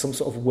crossword. It's some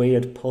sort of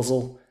weird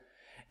puzzle.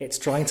 It's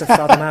trying to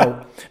fathom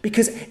out.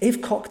 Because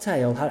if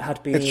Cocktail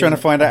had been... It's trying to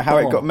find out how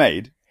it got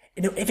made.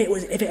 You know, if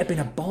it had been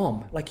a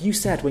bomb, like you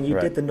said when you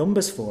did the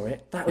numbers for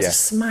it, that was a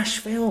smash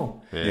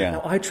film. Yeah.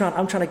 Now I'm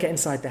trying to get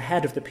inside the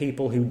head of the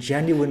people who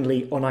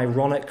genuinely,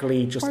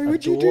 unironically just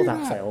adore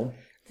that film.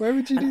 Why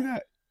would you do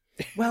that?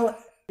 Well,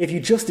 if you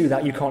just do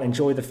that, you can't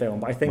enjoy the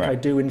film. But I think I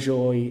do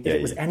enjoy. If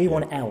it was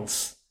anyone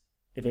else,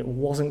 if it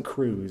wasn't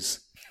Cruise,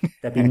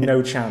 there'd be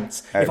no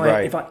chance. If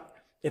I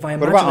imagine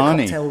what about a Arnie?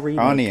 Cocktail remake,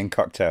 Arnie and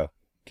Cocktail.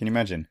 Can you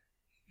imagine?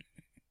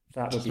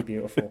 that would be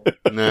beautiful.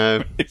 No,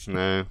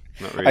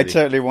 not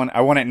really.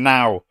 I want it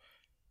now.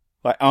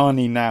 Like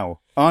Arnie now.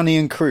 Arnie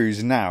and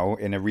Cruise now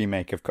in a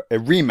remake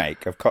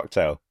of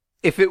Cocktail.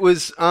 If it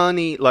was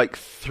Arnie, like,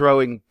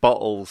 throwing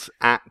bottles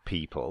at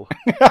people,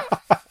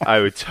 I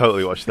would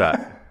totally watch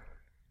that.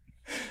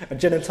 A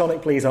gin and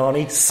tonic, please,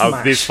 Arnie. Smash.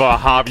 How's this for a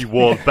Harvey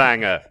Ward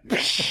banger?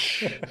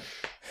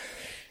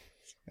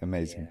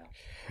 Amazing.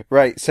 Yeah.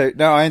 Right, so,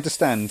 no, I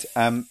understand.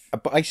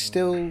 But I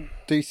still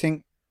do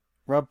think,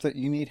 Rob, that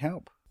you need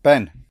help.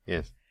 Ben.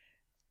 Yes.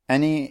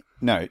 Any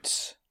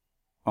notes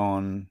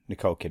on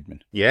Nicole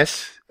Kidman?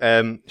 Yes.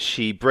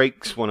 She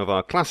breaks one of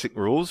our classic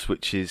rules,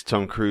 which is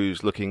Tom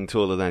Cruise looking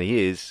taller than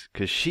he is,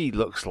 because she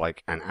looks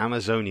like an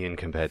Amazonian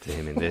compared to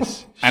him in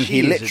this. And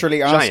he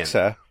literally asks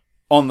her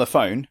on the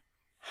phone,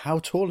 how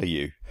tall are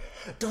you?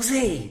 Does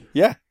he?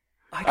 Yeah.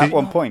 At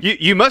one point.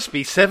 You must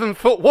be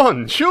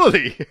 7'1",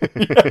 surely.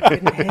 I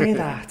didn't hear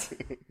that.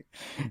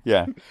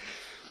 Yeah.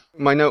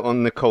 My note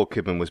on Nicole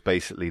Kidman was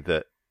basically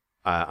that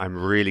I'm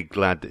really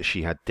glad that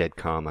she had Dead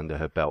Calm under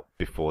her belt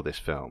before this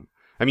film.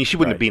 I mean, she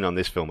wouldn't have been on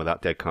this film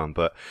without Dead Calm,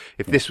 but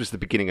if this was the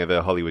beginning of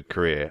her Hollywood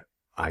career,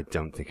 I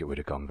don't think it would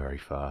have gone very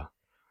far.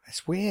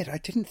 It's weird. I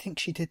didn't think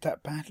she did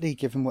that badly,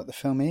 given what the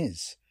film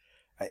is.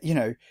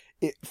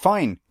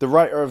 Fine. The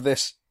writer of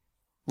this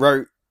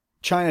wrote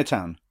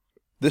Chinatown.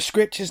 The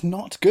script is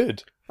not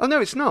good. Oh, no,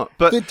 it's not.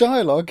 But the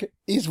dialogue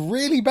is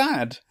really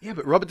bad. Yeah,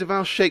 but Robert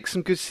Duvall shakes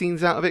some good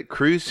scenes out of it.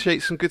 Cruise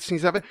shakes some good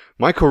scenes out of it.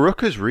 Michael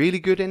Rooker's really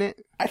good in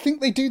it. I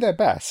think they do their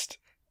best.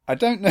 I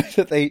don't know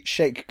that they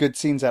shake good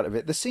scenes out of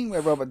it. The scene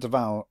where Robert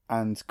Duvall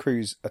and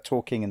Cruise are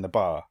talking in the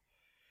bar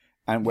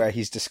and where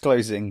he's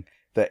disclosing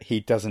that he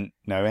doesn't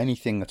know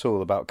anything at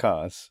all about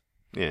cars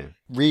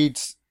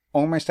reads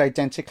almost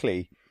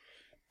identically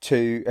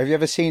to... Have you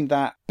ever seen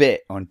that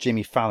bit on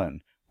Jimmy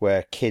Fallon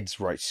where kids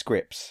write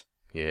scripts?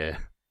 Yeah.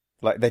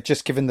 Like, they're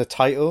just given the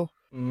title.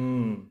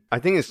 I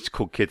think it's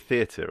called Kid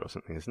Theatre or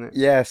something, isn't it?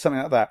 Yeah, something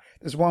like that.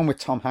 There's one with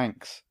Tom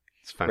Hanks.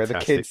 It's fantastic. Where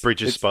the kids,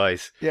 Bridge of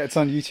Spies. Yeah, it's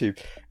on YouTube.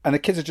 And the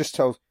kids are just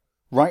told,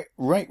 write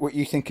what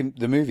you think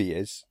the movie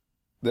is,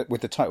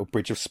 with the title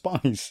Bridge of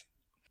Spies.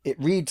 It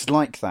reads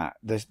like that.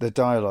 There's the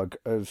dialogue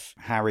of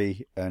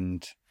Harry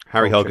and...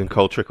 Harry Hogg and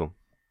Cole Trickle.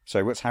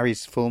 So what's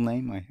Harry's full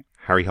name?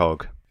 Harry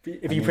Hogg.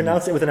 If you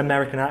pronounce it with an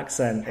American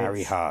accent...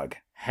 Harry Hogg.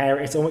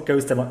 It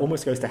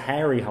almost goes to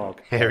Hairy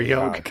Hog. Hairy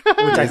Hog.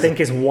 Which I think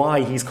is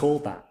why he's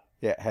called that.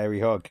 Yeah, Hairy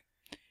Hog.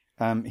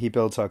 He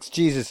builds hogs.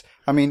 Jesus,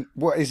 I mean,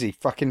 what is he?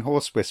 Fucking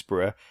horse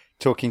whisperer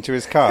talking to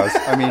his cars?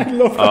 I mean, I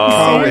love that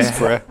car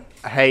whisperer.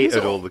 I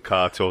hated all the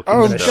car talking. I'm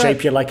going to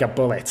shape you like a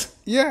bullet.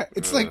 Yeah,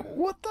 it's like,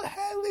 what the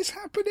hell is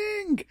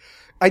happening?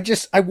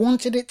 I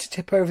wanted it to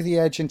tip over the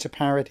edge into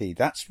parody.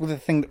 That's the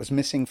thing that was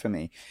missing for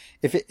me.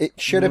 If it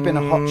should have been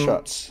a Hot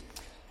Shots.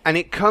 And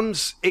it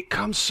comes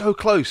so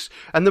close.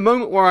 And the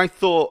moment where I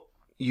thought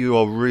you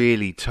are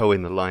really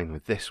towing the line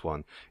with this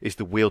one is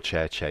the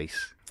wheelchair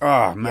chase.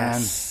 Oh, man.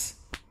 Yes.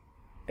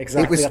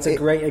 Exactly. That's a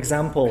great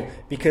example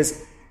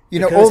because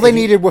all they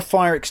needed were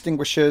fire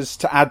extinguishers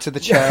to add to the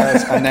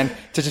chairs and then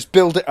to just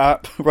build it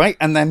up, right?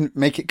 And then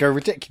make it go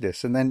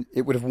ridiculous. And then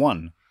it would have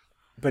won.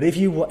 But if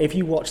you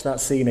watch that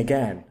scene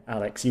again,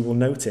 Alex, you will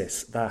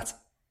notice that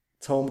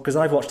Tom, because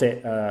I've watched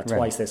it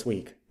twice this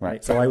week,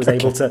 right? So I was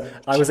able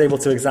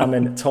to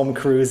examine Tom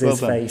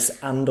Cruise's face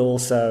and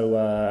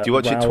also. Do you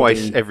watch it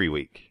twice every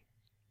week?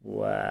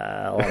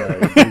 Well,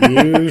 on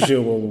a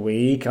usual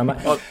week, on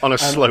a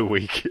slow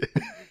week.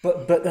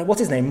 But what's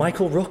his name?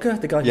 Michael Rooker,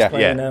 the guy who's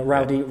playing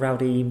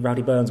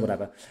Rowdy Burns,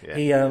 whatever.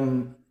 Yeah.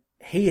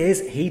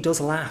 He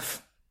does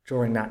laugh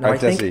during that. Now, I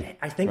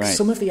think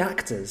some of the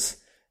actors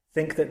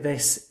think that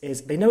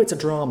they know it's a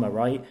drama,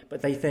 right?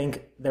 But they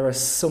think there are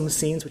some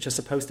scenes which are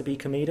supposed to be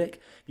comedic.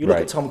 You look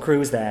at Tom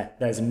Cruise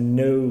there's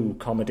no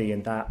comedy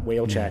in that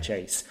wheelchair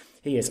chase.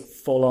 He is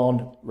full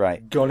on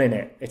gunning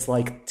it. It's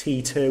like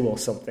T2 or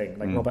something,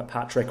 like Robert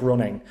Patrick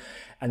running.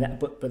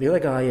 But the other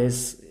guy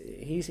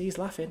he's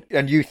laughing.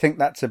 And you think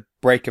that's a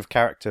break of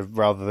character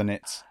rather than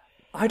it's...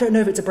 I don't know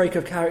if it's a break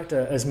of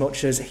character as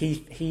much as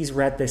he's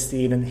read this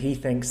scene and he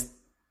thinks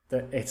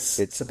that it's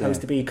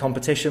supposed to be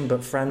competition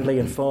but friendly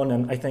and fun.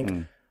 And I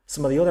think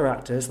some of the other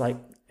actors, like,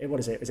 what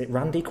is it? Is it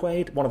Randy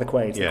Quaid? One of the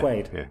Quaids, the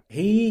Quaid. Yeah.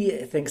 He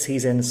thinks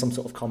he's in some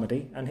sort of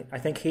comedy, and I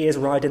think he is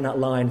riding that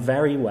line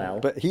very well.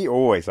 But he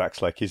always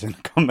acts like he's in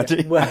a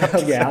comedy.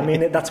 Well, yeah, I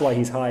mean, that's why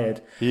he's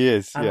hired. He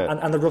is,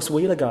 And the Russ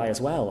Wheeler guy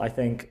as well. I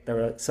think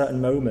there are certain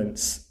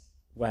moments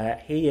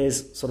where he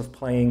is sort of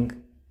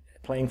playing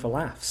for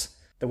laughs.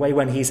 The way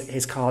when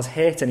his car's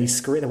hit and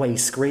the way he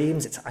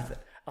screams,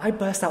 I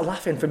burst out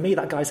laughing. For me,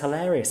 that guy's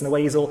hilarious. And the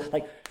way he's all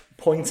like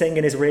pointing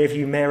in his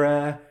rearview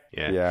mirror.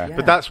 Yeah.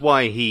 But that's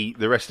why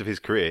the rest of his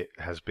career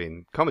has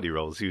been comedy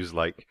roles. He was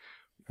like,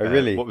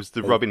 really? What was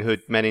the Robin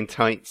Hood Men in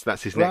Tights?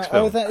 That's his next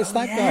film. It's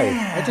that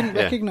guy. I didn't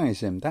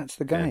recognise him. That's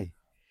the guy.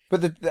 Yeah.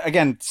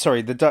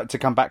 But to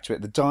come back to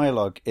it, the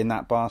dialogue in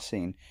that bar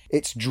scene,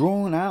 it's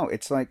drawn out.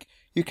 It's like,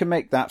 you can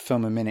make that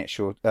film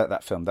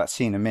that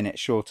scene a minute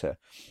shorter.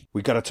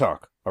 We got to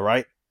talk, all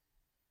right?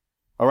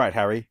 All right,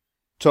 Harry,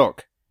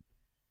 talk.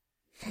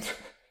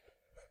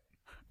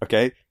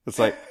 Okay? It's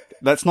like,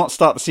 let's not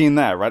start the scene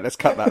there, right? Let's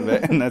cut that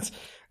bit. And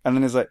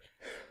then it's like,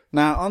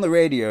 now on the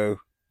radio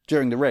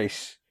during the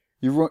race,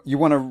 you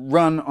want to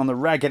run on the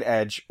ragged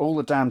edge all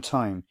the damn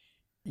time.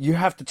 You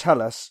have to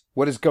tell us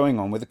what is going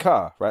on with the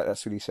car, right?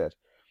 That's what he said.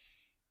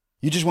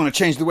 You just want to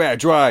change the way I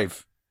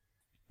drive.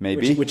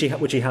 Maybe. Which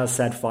he has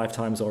said 5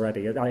 times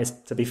already.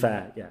 To be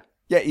fair, yeah.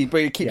 Yeah,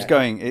 but it keeps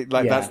going.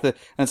 And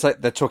it's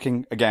like they're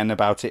talking again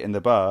about it in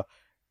the bar.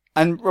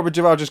 And Robert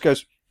Duvall just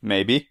goes,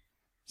 maybe.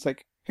 It's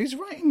like, who's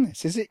writing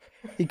this? Is it?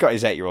 He got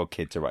his 8-year-old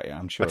kid to write it,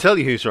 I'm sure. I'll tell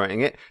you who's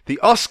writing it. The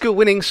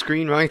Oscar-winning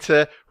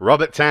screenwriter,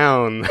 Robert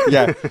Towne.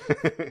 Yeah.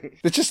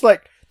 It's just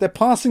like, they're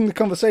passing the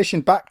conversation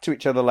back to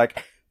each other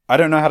like, I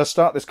don't know how to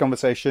start this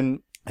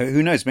conversation.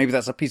 Who knows? Maybe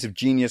that's a piece of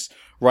genius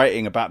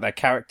writing about their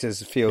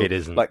characters feel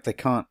like they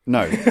can't.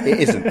 No, it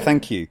isn't.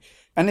 Thank you.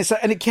 And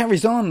it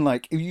carries on.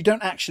 Like, if you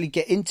don't actually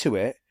get into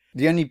it,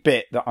 the only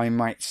bit that I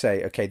might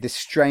say, okay, this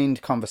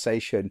strained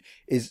conversation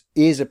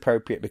is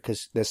appropriate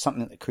because there's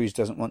something that Cruise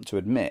doesn't want to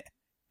admit,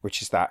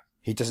 which is that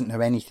he doesn't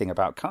know anything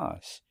about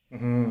cars.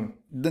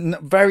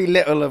 Mm-hmm. Very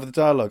little of the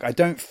dialogue. I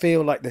don't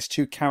feel like there's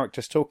two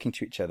characters talking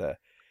to each other.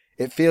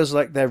 It feels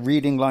like they're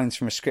reading lines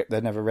from a script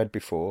they've never read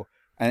before.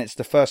 And it's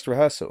the first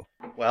rehearsal.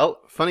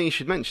 Well, funny you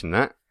should mention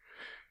that.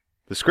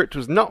 The script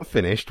was not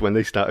finished when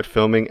they started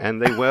filming,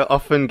 and they were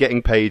often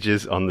getting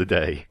pages on the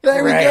day.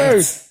 There we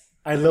go!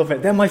 I love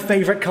it. They're my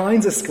favourite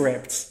kinds of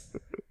scripts.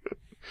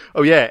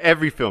 Oh yeah,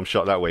 every film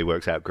shot that way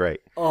works out great.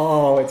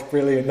 Oh, it's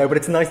brilliant. No, but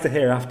it's nice to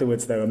hear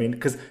afterwards, though. I mean,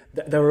 because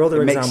there are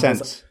other examples.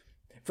 Makes sense.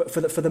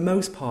 For the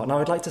most part, now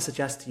I'd like to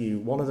suggest to you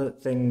one of the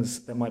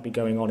things that might be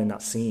going on in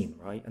that scene,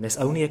 right? And this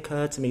only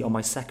occurred to me on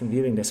my second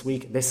viewing this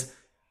week. This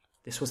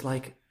was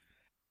like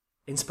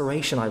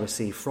inspiration I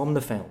received from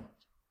the film.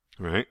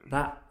 Right.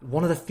 That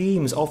one of the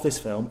themes of this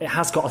film, it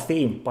has got a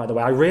theme, by the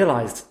way. I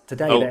realised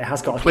today that it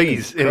has got a theme.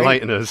 Please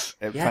enlighten us.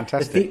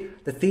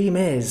 Fantastic. The theme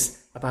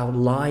is about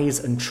lies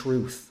and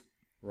truth,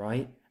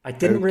 right? I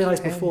didn't realise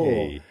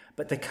before,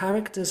 but the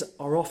characters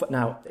are often...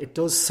 Now, it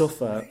does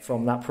suffer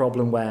from that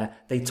problem where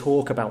they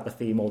talk about the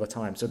theme all the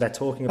time. So they're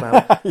talking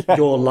about,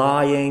 you're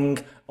lying,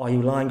 are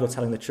you lying or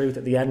telling the truth?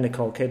 At the end,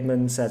 Nicole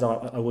Kidman says,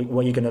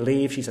 were you going to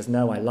leave? She says,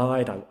 no, I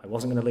lied. I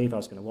wasn't going to leave. I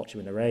was going to watch you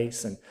in the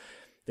race. And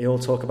they all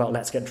talk about,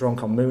 let's get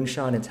drunk on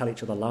moonshine and tell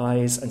each other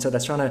lies. And so they're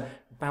trying to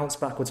bounce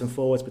backwards and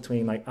forwards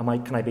between, like,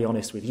 can I be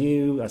honest with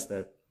you as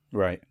the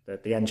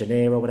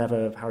engineer or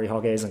whatever Harry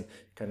Hogg is, and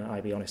can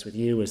I be honest with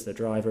you as the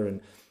driver?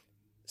 And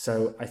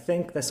so I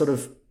think they're sort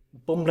of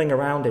bumbling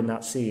around in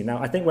that scene. Now,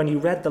 I think when you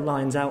read the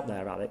lines out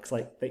there, Alex,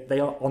 like they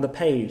are on the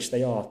page,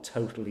 they are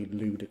totally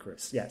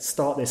ludicrous. Yeah,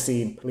 start this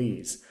scene,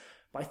 please.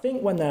 But I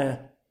think when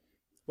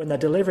they're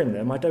delivering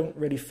them, I don't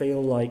really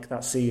feel like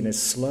that scene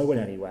is slow in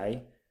any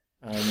way.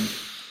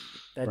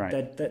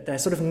 They're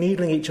sort of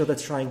needling each other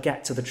to try and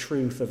get to the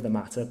truth of the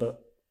matter,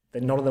 but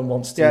none of them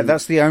wants to. Yeah,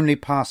 that's the only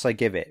pass I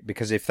give it,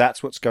 because if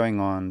that's what's going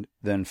on,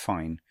 then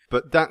fine.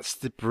 But that's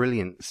the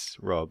brilliance,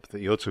 Rob, that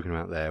you're talking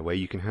about there, where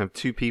you can have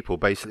two people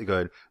basically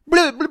going,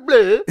 blah, blah,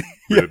 blah,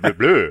 blah, blah,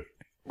 blah,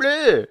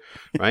 blah,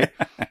 right?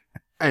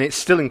 And it's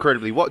still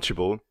incredibly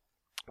watchable,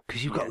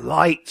 because you've got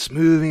lights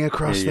moving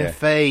across their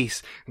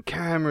face, and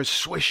cameras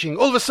swishing.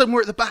 All of a sudden,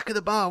 we're at the back of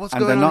the bar. What's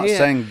going on here? And they're not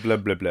saying blah,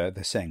 blah, blah.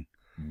 They're saying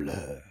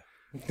blur.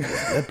 Blah,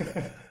 blah,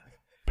 blah.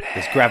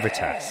 There's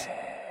gravitas.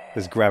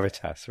 There's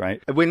gravitas,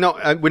 right? We're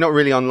not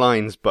really on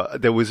lines,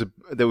 but there was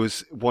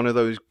one of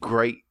those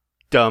great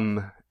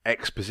dumb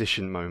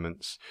exposition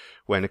moments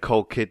where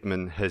Nicole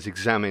Kidman has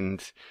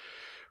examined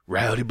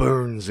Rowdy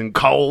Burns and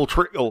Cole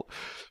Trickle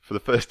for the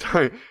first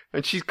time,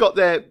 and she's got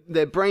their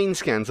brain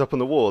scans up on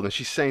the wall, and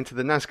she's saying to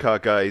the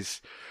NASCAR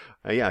guys,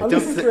 I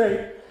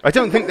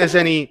don't think there's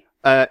any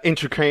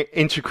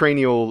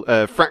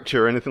intracranial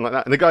fracture or anything like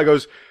that. And the guy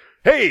goes,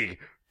 "Hey,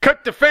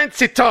 cut the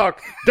fancy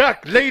talk,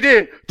 doc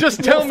lady.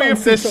 Just tell me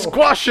if the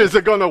squashes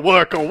are gonna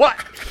work or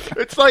what."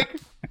 It's like,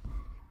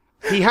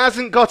 he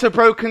hasn't got a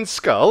broken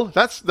skull.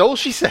 That's all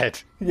she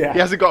said. Yeah. He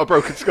hasn't got a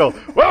broken skull.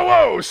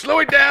 Whoa, slow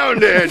it down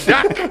there,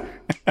 doc.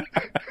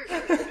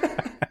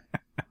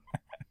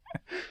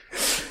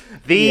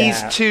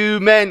 These two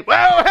men.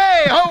 Well,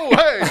 hey,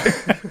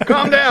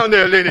 calm down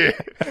there, lady.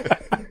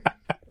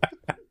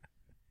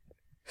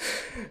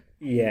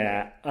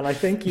 Yeah, and I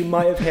think you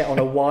might have hit on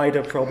a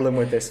wider problem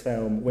with this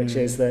film, which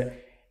is that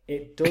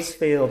it does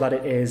feel that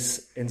it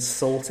is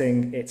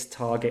insulting its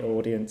target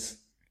audience.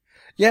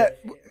 Yeah,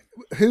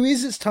 who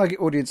is its target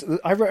audience?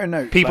 I wrote a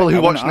note. People who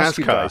watch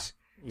NASCAR. Guys,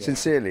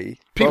 sincerely.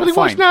 People who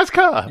watch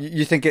NASCAR.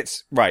 You think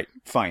it's, right,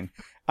 fine.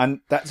 And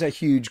that's a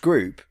huge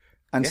group.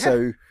 And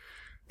so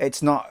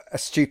it's not a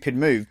stupid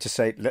move to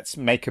say, let's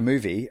make a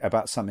movie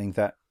about something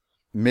that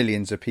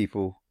millions of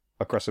people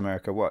across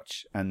America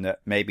watch and that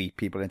maybe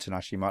people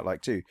internationally might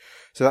like too.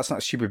 So that's not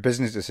a stupid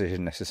business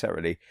decision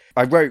necessarily.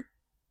 I wrote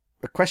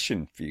a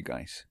question for you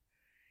guys.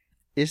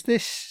 Is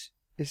this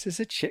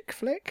a chick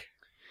flick?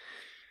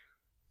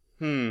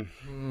 It's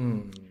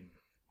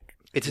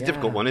a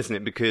difficult one, isn't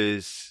it?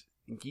 Because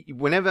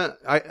whenever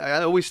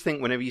I always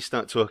think whenever you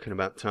start talking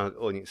about target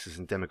audiences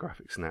and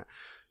demographics and that,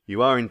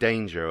 you are in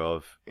danger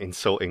of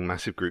insulting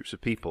massive groups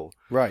of people.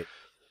 Right.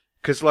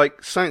 Because,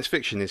 like, science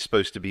fiction is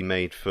supposed to be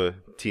made for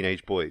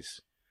teenage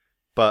boys.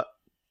 But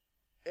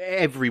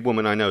every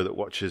woman I know that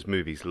watches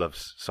movies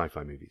loves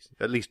sci-fi movies.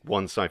 At least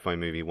one sci-fi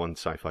movie, one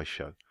sci-fi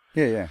show.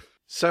 Yeah.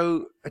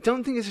 So I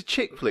don't think it's a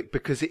chick flick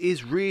because it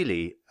is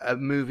really a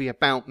movie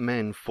about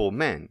men for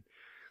men.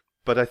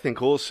 But I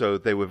think also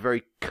they were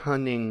very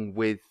cunning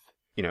with,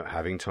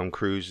 having Tom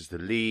Cruise as the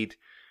lead,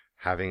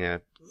 having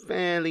a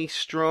fairly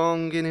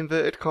strong, in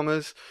inverted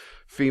commas,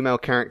 female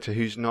character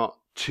who's not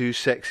too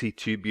sexy,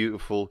 too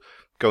beautiful,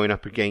 going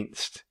up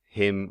against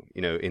him,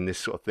 in this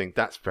sort of thing.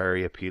 That's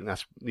very appealing.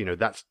 That's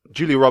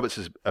Julia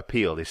Roberts'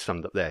 appeal is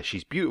summed up there.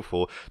 She's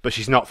beautiful, but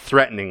she's not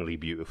threateningly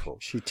beautiful.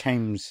 She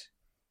tames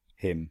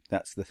him.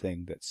 That's the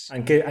thing.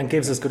 And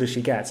gives as good as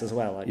she gets as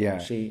well.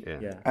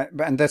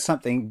 And there's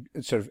something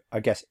sort of, I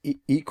guess,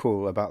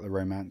 equal about the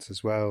romance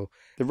as well.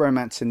 The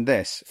romance in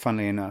this,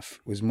 funnily enough,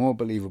 was more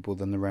believable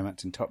than the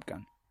romance in Top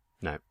Gun.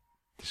 No,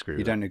 disagree.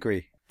 You don't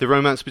agree? The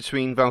romance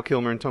between Val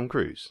Kilmer and Tom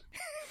Cruise?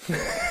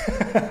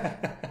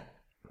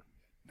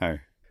 No.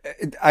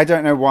 I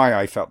don't know why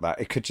I felt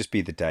that. It could just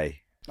be the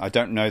day. I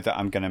don't know that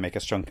I'm going to make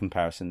a strong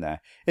comparison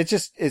there. It's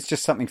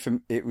just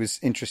something it was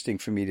interesting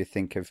for me to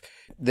think of.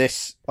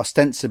 This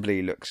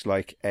ostensibly looks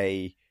like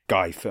a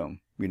guy film,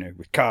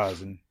 with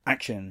cars and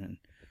action,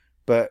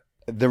 but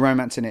the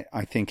romance in it,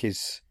 I think,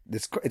 it's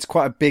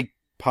quite a big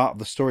part of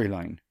the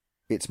storyline.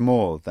 It's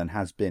more than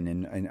has been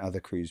in other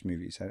Cruise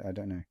movies. I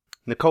don't know.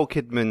 Nicole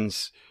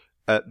Kidman's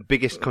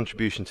biggest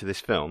contribution to this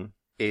film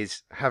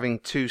is having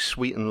 2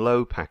 sweet and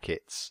low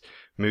packets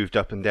moved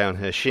up and down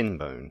her shin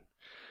bone.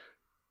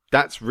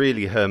 That's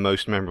really her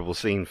most memorable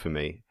scene for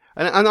me.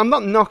 And I'm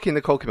not knocking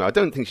Nicole Kidman. I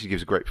don't think she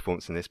gives a great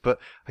performance in this, but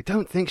I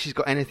don't think she's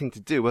got anything to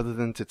do other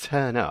than to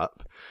turn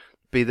up,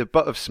 be the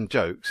butt of some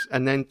jokes,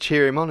 and then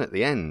cheer him on at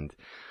the end.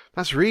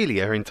 That's really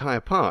her entire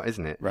part,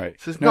 isn't it? Right.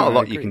 So there's not a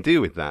lot you can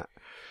do with that.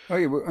 Oh,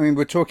 yeah, I mean,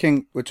 we're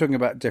talking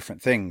about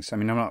different things. I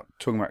mean, I'm not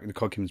talking about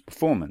Nicole Kidman's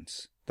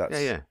performance.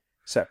 That's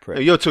separate.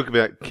 No, you're talking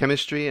about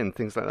chemistry and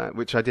things like that,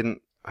 which I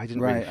didn't really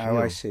right. feel.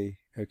 I see.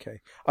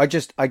 Okay.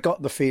 I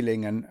got the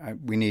feeling, and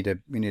we need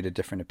a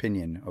different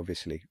opinion,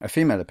 obviously, a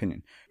female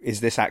opinion. Is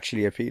this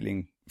actually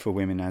appealing for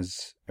women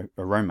as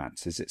a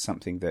romance? Is it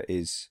something that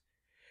is?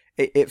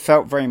 It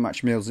felt very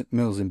much Mills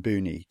and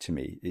Booney to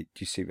me. Do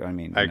you see what I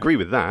mean? I agree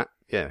with that.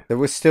 Yeah. There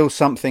was still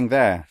something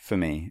there for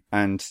me,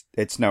 and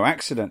it's no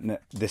accident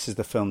that this is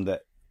the film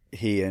that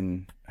he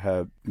and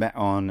her met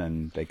on,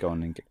 and they go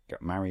on and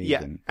got married.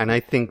 Yeah, and I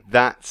think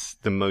that's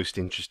the most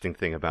interesting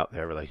thing about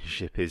their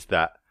relationship is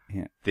that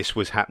this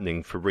was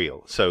happening for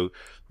real. So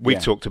we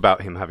talked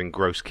about him having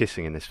gross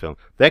kissing in this film.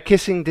 Their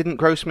kissing didn't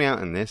gross me out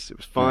in this. It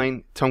was fine.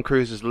 Yeah. Tom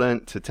Cruise has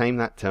learnt to tame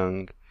that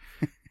tongue.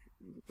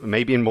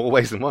 Maybe in more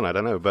ways than one, I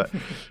don't know. But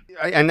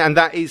and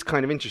that is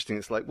kind of interesting.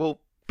 It's like,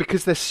 well,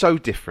 because they're so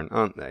different,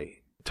 aren't they?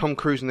 Tom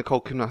Cruise and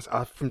Nicole Kidman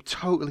are from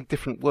totally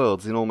different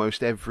worlds in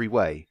almost every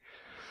way.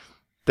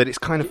 That it's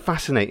kind of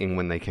fascinating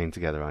when they came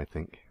together, I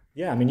think.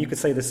 Yeah, I mean, you could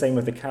say the same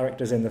with the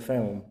characters in the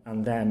film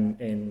and them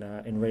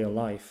in real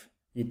life.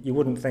 You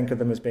wouldn't think of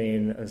them as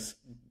being as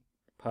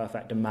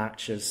perfect a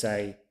match as,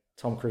 say,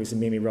 Tom Cruise and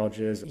Mimi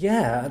Rogers.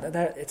 Yeah,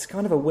 it's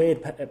kind of a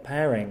weird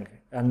pairing.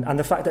 And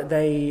the fact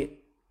that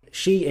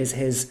she is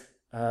his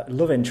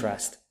love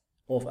interest,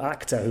 or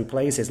actor who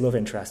plays his love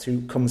interest,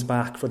 who comes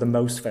back for the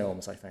most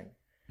films, I think.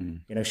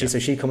 So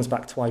she comes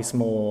back twice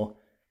more.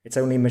 It's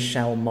only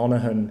Michelle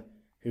Monaghan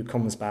who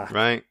comes back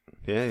right.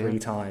 3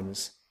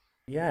 times.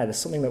 Yeah, there's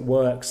something that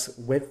works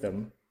with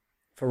them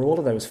for all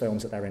of those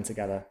films that they're in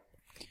together,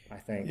 I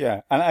think.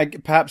 Yeah,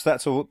 and perhaps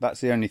that's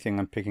the only thing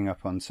I'm picking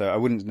up on. So I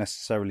wouldn't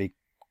necessarily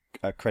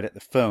credit the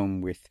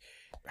film with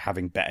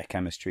having better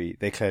chemistry.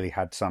 They clearly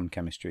had some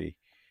chemistry.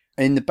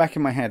 In the back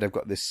of my head, I've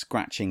got this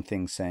scratching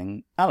thing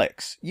saying,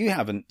 Alex, you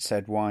haven't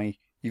said why.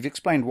 You've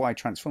explained why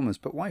Transformers,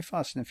 but why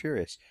Fast and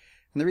Furious?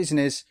 And the reason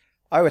is,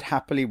 I would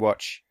happily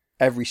watch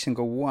every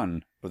single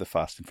one of the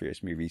Fast and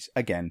Furious movies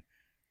again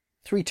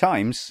 3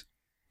 times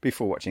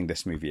before watching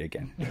this movie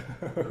again.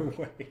 No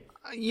way.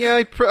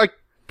 Yeah, I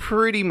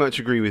pretty much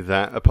agree with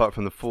that, apart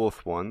from the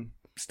 4th one.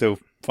 Still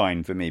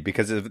fine for me,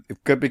 because of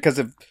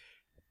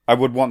I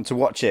would want to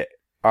watch it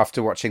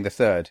after watching the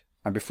 3rd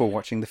and before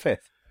watching the 5th.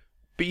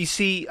 But you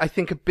see, I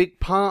think a big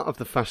part of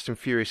the Fast and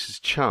Furious'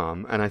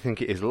 charm, and I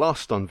think it is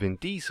lost on Vin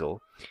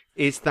Diesel,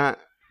 is that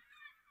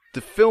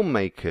the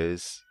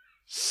filmmakers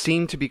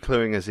seem to be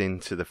cluing us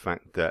into the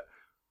fact that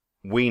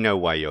we know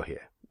why you're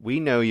here. We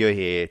know you're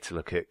here to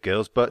look at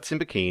girls' butts in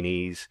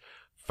bikinis,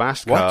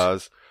 fast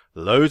cars,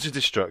 loads of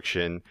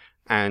destruction,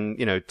 and,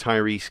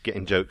 Tyrese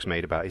getting jokes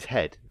made about his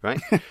head,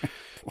 right?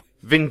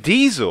 Vin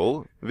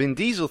Diesel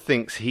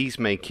thinks he's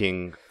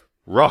making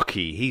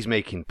Rocky, he's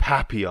making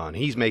Papillon,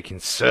 he's making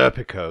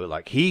Serpico,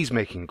 like he's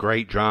making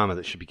great drama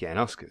that should be getting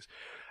Oscars.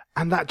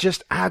 And that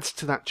just adds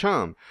to that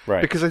charm.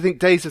 Right. Because I think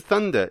Days of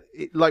Thunder,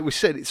 like we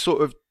said, it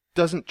sort of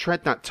doesn't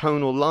tread that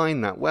tonal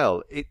line that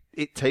well.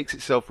 It takes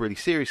itself really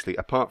seriously,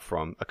 apart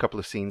from a couple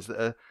of scenes that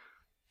are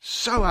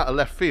so out of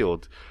left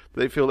field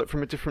that they feel like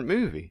from a different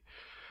movie.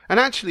 And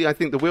actually, I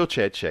think the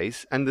wheelchair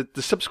chase and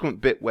the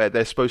subsequent bit where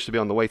they're supposed to be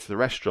on the way to the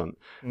restaurant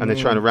and they're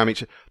trying to ram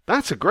each other,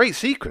 that's a great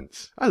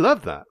sequence. I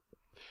love that.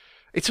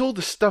 It's all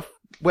the stuff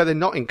where they're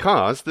not in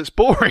cars that's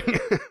boring.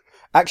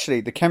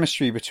 Actually, the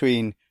chemistry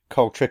between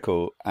Cole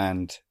Trickle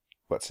and,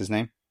 what's his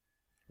name?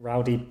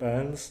 Rowdy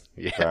Burns.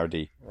 Yeah.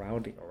 Rowdy.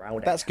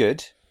 That's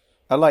good.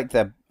 I like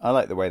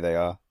the way they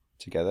are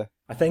together.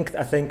 I think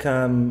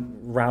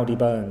Rowdy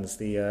Burns,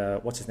 the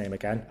what's his name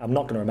again? I'm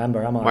not going to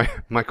remember, am I?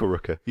 Michael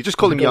Rooker. You just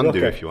call him Michael Yondu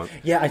Rooker. if you want.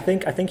 Yeah, I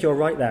think you're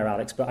right there,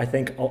 Alex. But I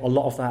think a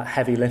lot of that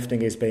heavy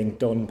lifting is being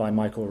done by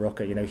Michael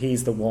Rooker.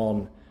 He's the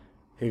one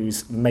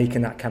who's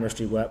making that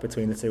chemistry work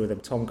between the two of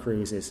them. Tom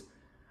Cruise is.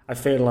 I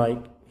feel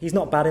like he's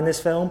not bad in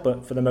this film,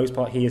 but for the most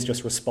part, he is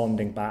just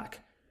responding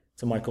back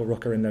to Michael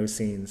Rooker in those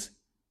scenes.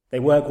 They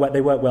work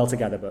well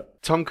together,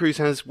 but Tom Cruise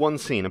has one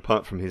scene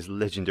apart from his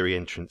legendary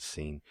entrance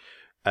scene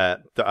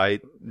that I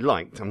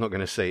liked. I'm not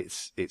going to say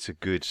it's a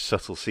good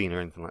subtle scene or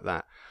anything like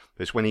that.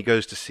 But it's when he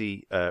goes to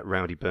see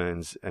Rowdy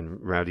Burns and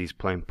Rowdy's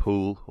playing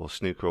pool or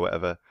snooker or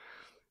whatever,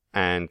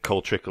 and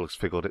Cole Trickle has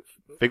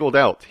figured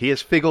out. He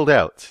has figured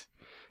out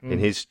in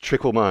his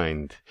trickle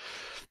mind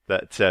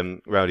that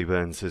Rowdy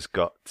Burns has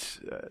got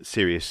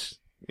serious,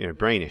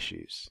 brain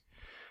issues,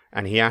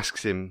 and he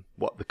asks him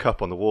what the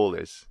cup on the wall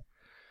is.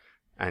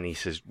 And he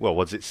says, well,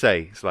 what does it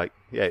say? It's like,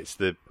 yeah, it's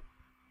the,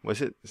 what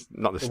is it? It's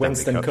not the Stanley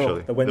Winston Cup, Cup.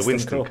 surely. The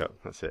Winston Cup.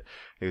 That's it.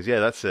 He goes, yeah,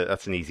 that's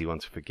an easy one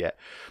to forget.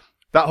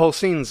 That whole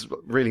scene's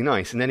really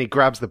nice. And then he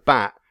grabs the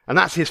bat, and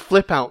that's his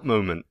flip out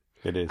moment.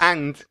 It is.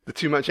 And the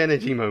too much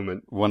energy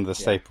moment. One of the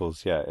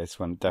staples, it's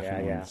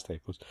definitely one of the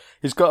staples.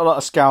 He's got a lot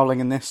of scowling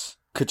in this,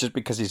 just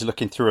because he's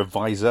looking through a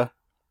visor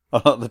a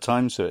lot of the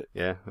time, so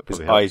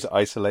his eyes are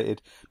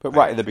isolated. But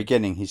right at the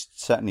beginning, he's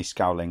certainly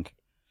scowling.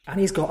 And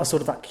he's got a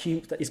sort of that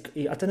cute,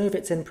 I don't know if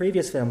it's in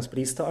previous films, but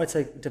he's started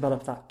to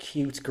develop that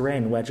cute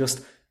grin where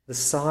just the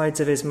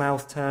sides of his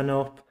mouth turn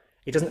up.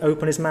 He doesn't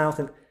open his mouth.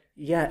 And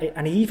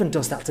and he even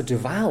does that to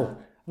Duval.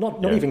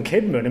 Not even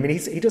Kidman. I mean,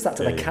 he does that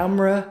to the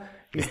camera.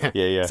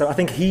 Yeah. So I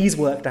think he's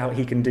worked out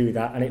he can do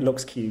that, and it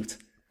looks cute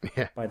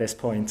by this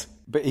point.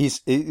 But it's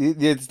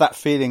that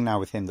feeling now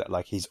with him that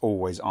like he's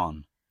always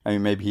on. I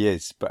mean, maybe he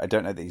is, but I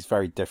don't know that he's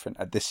very different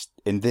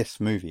in this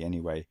movie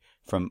anyway,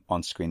 from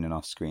on screen and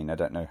off screen. I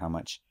don't know how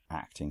much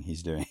acting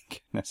he's doing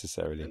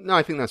necessarily. No,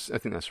 I think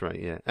that's right.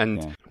 Yeah,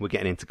 and we're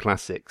getting into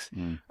classics.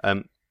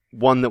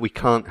 One that we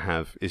can't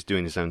have is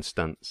doing his own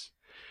stunts.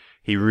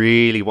 He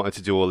really wanted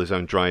to do all his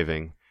own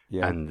driving,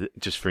 and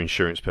just for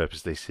insurance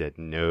purposes, they said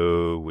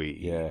no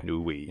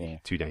way,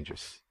 too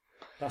dangerous.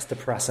 That's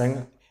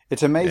depressing.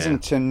 It's amazing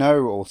to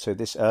know also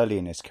this early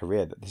in his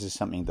career that this is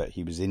something that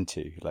he was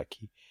into. Like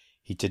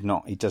he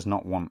does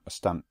not want a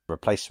stunt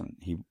replacement.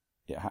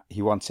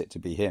 He wants it to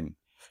be him,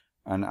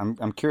 and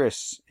I'm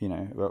curious,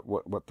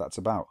 what that's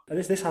about.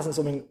 This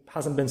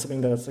hasn't been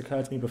something that's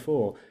occurred to me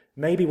before.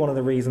 Maybe one of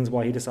the reasons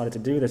why he decided to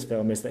do this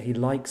film is that he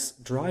likes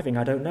driving.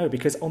 I don't know,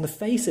 because on the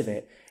face of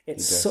it,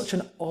 it's such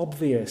an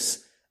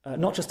obvious,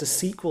 not just a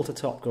sequel to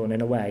Top Gun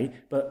in a way,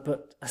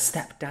 but a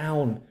step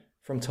down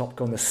from Top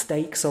Gun. The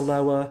stakes are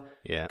lower.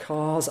 Yeah.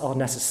 Cars are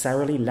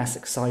necessarily less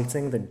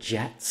exciting than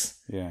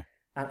jets. Yeah.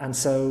 And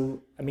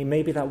so, I mean,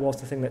 maybe that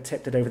was the thing that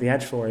tipped it over the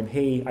edge for him.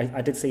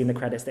 I did see in the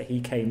credits that he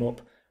came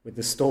up with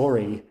the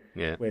story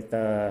with,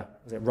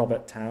 was it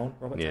Robert Town?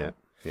 Town?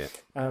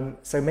 Yeah.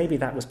 So maybe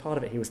that was part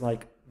of it. He was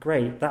like,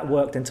 great, that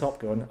worked in Top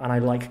Gun, and I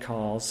like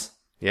cars.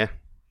 Yeah.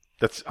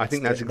 I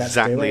think that's Let's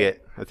exactly do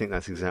it. I think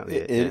that's exactly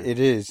it. It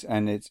is,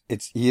 and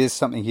he is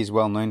something he's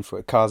well known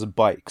for. Cars and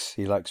bikes.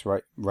 He likes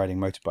riding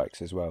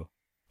motorbikes as well.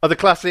 Other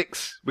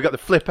classics. We got the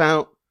flip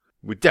out.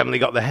 We definitely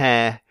got the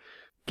hair.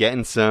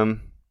 Getting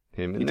some.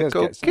 Him and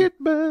Nicole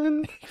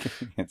Kidman.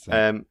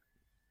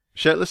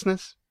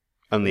 Shirtlessness.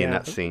 Only in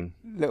that scene.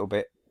 A little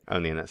bit.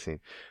 Only in that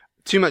scene.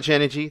 Too much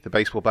energy. The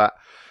baseball bat.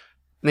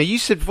 Now you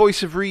said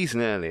voice of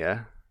reason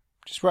earlier.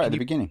 Just right at the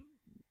beginning.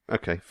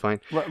 Okay, fine.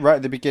 Right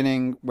at the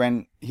beginning,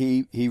 when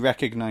he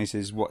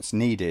recognises what's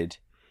needed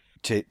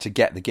to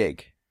get the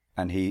gig,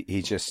 and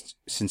he just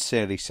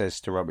sincerely says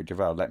to Robert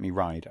Duvall, "Let me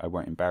ride. I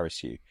won't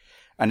embarrass you."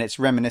 And it's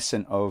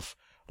reminiscent of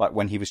like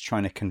when he was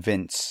trying to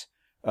convince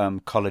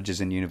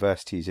colleges and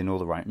universities in all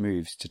the right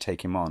moves to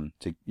take him on,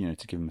 to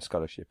give him a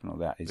scholarship and all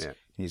that.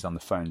 He's on the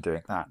phone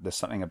doing that. There's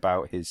something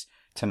about his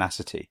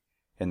tenacity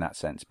in that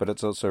sense, but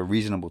it's also a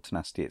reasonable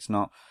tenacity. It's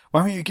not,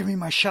 "Why won't you give me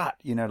my shot?"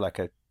 Like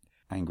a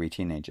angry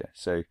teenager.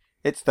 So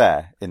it's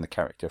there in the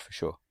character for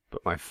sure.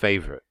 But my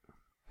favourite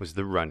was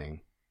the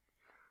running.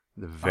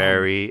 The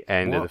very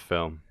end of the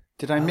film.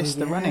 Did I miss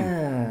the running?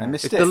 I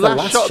missed it. It's the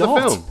last shot of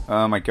the film.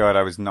 Oh my god,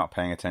 I was not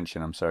paying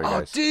attention. I'm sorry,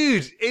 guys. Oh,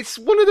 dude, it's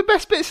one of the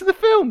best bits of the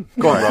film.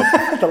 Go on,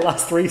 Rob. The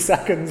last 3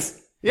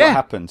 seconds. Yeah.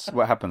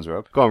 What happens,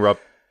 Rob? Go on, Rob.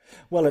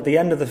 Well, at the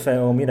end of the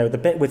film, the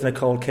bit with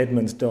Nicole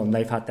Kidman's done.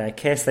 They've had their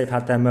kiss. They've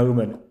had their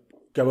moment.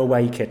 Go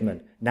away, Kidman.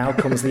 Now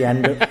comes the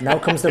end. Now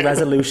comes the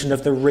resolution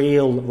of the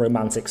real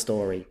romantic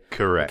story.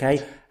 Correct.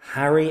 Okay.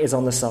 Harry is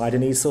on the side,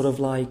 and he's sort of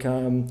like,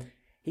 I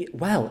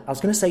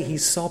was going to say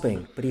he's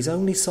sobbing, but he's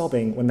only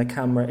sobbing when the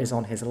camera is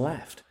on his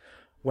left.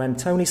 When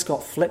Tony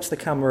Scott flips the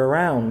camera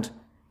around,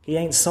 he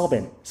ain't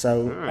sobbing.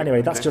 So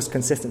anyway, that's just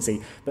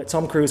consistency. But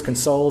Tom Cruise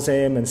consoles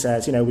him and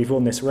says, we've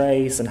won this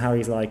race. And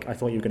Harry's like, I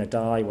thought you were going to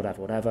die,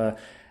 whatever.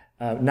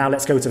 Now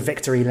let's go to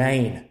victory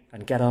lane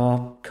and get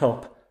our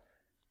cup.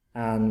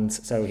 And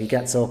so he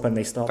gets up and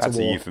they start to walk. That's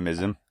a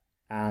euphemism.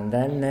 And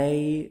then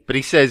they... But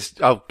he says,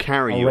 I'll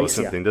carry you or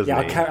something,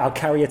 doesn't he? I'll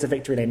carry you to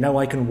victory lane. No,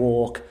 I can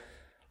walk.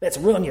 Let's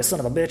run, you son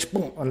of a bitch.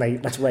 Boom.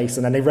 And let's race.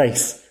 And then they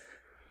race.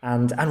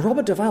 And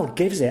Robert Duvall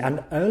gives it.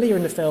 And earlier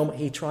in the film,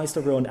 he tries to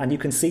run and you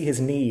can see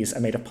his knees are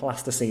made of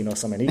plasticine or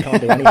something. He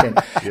can't do anything.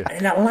 And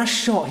in that last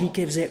shot, he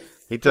gives it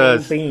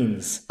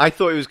beans. I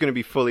thought it was going to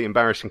be fully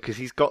embarrassing because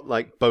he's got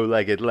like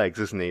bow-legged legs,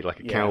 isn't he? Like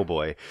a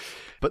cowboy.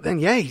 But then,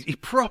 he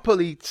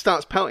properly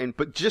starts pouting.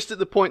 But just at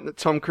the point that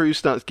Tom Cruise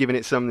starts giving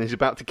it something, he's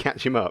about to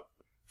catch him up.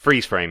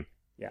 Freeze frame.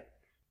 Yeah.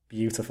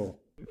 Beautiful.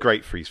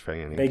 Great freeze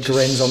frame. Anyway. Big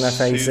grins on their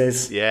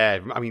faces. Yeah.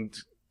 I mean,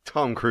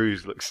 Tom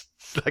Cruise looks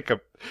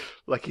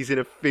like he's in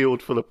a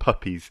field full of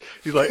puppies.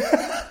 He's like...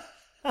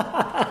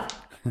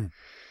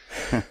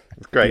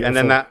 It's great.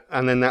 Beautiful.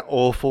 And then that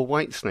awful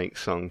Whitesnake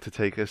song to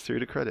take us through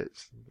the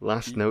credits.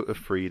 Last Note of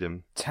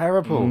Freedom.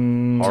 Terrible.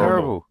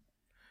 Terrible.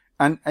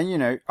 And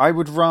I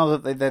would rather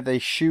they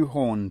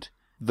shoehorned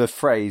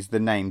the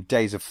name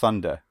Days of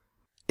Thunder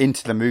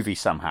into the movie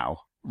somehow,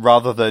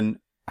 rather than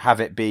have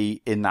it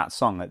be in that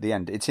song at the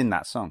end. It's in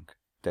that song,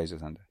 Days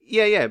of Thunder.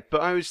 Yeah, but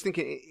I was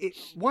thinking,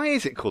 why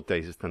is it called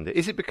Days of Thunder?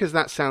 Is it because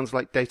that sounds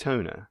like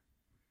Daytona?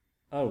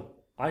 I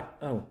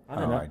don't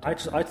know.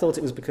 I thought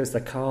it was because the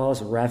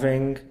car's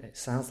revving. It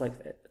sounds like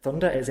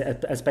thunder. Is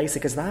it as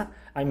basic as that?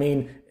 I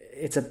mean,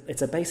 it's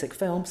a basic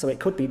film, so it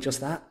could be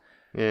just that.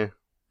 Yeah.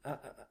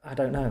 I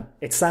don't know.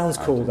 It sounds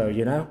cool though,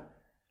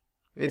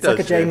 It's does,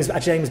 like a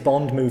James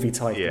Bond movie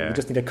type thing. You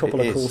just need a couple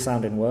of cool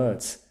sounding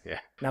words. Yeah.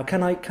 Now,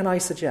 can I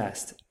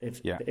suggest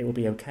if it will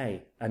be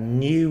okay, a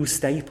new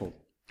staple?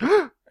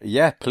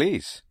 Yeah,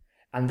 please.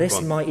 And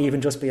this might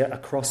even just be a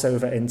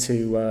crossover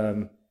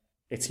into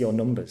It's Your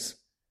Numbers.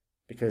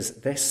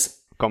 Because this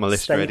got my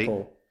list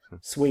staple,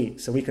 ready. Sweet,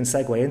 so we can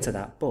segue into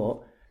that. But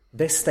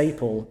this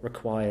staple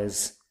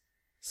requires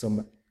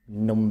some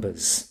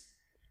numbers.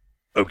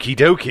 Okie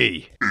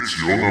dokie.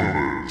 It's your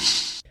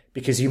numbers.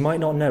 Because you might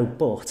not know,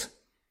 but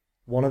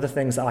one of the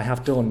things that I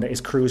have done that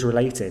is Cruise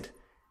related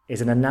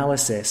is an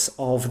analysis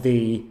of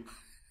the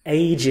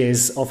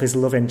ages of his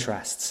love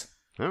interests.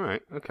 All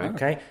right, okay.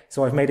 Okay,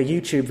 so I've made a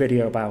YouTube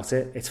video about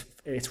it.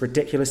 It's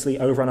ridiculously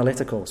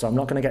over-analytical, so I'm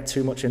not going to get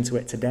too much into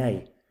it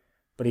today.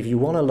 But if you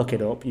want to look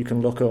it up, you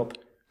can look up,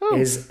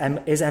 is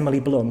Emily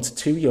Blunt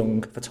too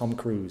young for Tom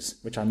Cruise?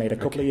 Which I made a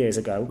couple of years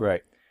ago.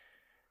 Right.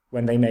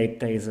 When they made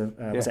Days of...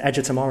 Was it Edge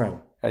of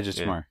Tomorrow? Edge of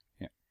Tomorrow,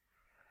 yeah.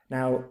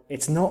 Now,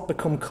 it's not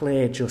become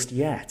clear just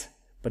yet,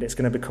 but it's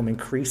going to become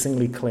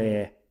increasingly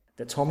clear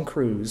that Tom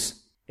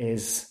Cruise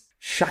is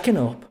shacking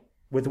up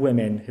with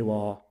women who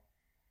are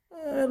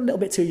a little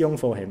bit too young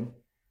for him.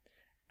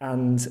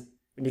 And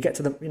when you get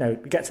to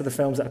the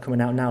films that are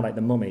coming out now, like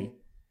The Mummy,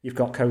 you've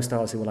got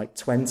co-stars who are like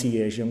 20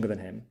 years younger than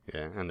him.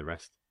 Yeah, and the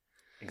rest.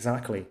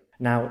 Exactly.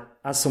 Now,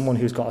 as someone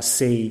who's got a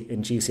C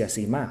in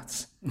GCSE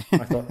maths,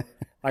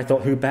 I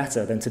thought who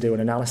better than to do an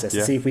analysis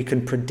to see if we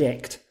can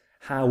predict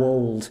how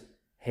old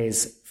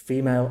his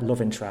female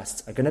love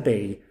interests are going to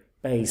be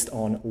based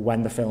on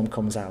when the film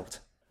comes out.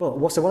 But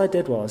what I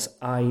did was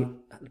I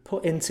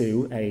put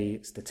into a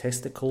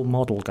statistical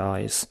model,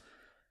 guys,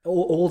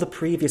 all the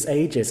previous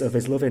ages of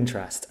his love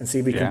interest and see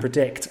if we can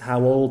predict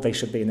how old they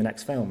should be in the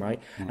next film,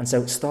 right? And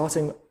so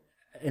starting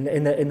in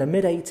the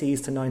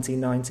mid-80s to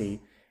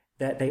 1990,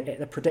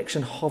 the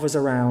prediction hovers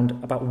around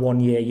about 1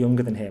 year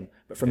younger than him.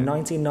 But from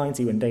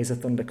 1990, when Days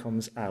of Thunder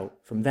comes out,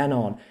 from then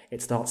on,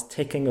 it starts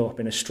ticking up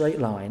in a straight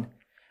line.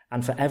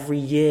 And for every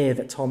year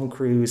that Tom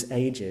Cruise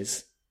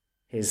ages,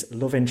 his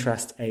love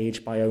interest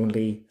age by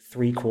only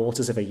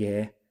 3/4 of a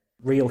year.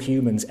 Real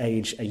humans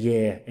age a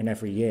year in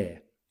every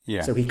year.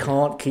 Yeah. So he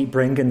can't keep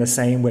bringing the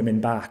same women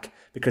back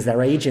because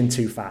they're aging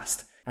too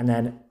fast. And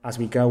then as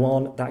we go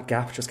on, that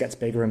gap just gets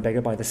bigger and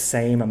bigger by the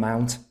same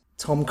amount.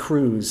 Tom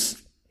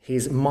Cruise,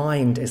 his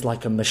mind is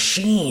like a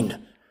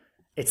machine.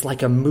 It's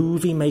like a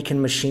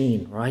movie-making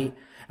machine, right?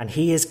 And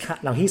he is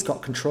now he's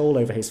got control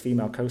over his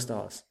female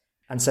co-stars.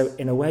 And so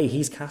in a way,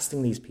 he's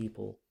casting these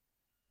people.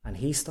 And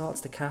he starts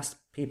to cast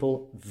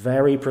people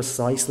very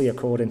precisely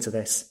according to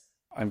this.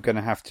 I'm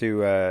gonna have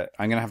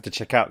to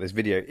check out this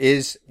video.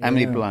 Is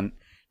Emily Blunt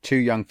too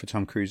young for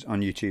Tom Cruise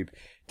on YouTube?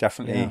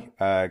 Definitely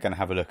gonna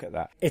have a look at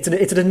that. It's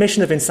an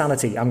admission of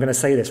insanity. I'm gonna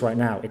say this right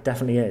now. It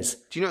definitely is.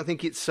 Do you not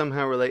think it's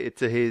somehow related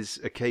to his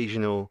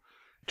occasional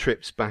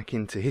trips back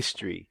into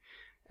history?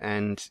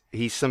 And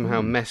he's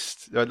somehow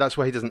messed... That's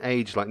why he doesn't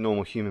age like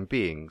normal human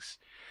beings.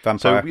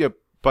 Vampire. So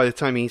by the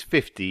time he's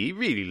 50, he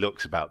really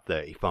looks about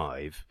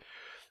 35.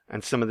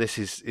 And some of this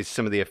is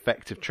some of the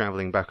effect of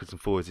travelling backwards and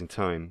forwards in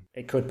time.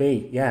 It could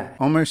be, yeah.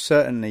 Almost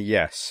certainly,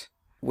 yes.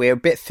 We're a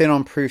bit thin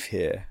on proof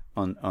here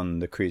on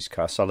the Cruise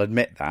cast, I'll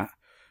admit that.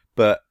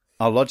 But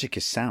our logic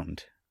is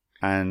sound.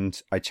 And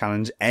I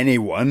challenge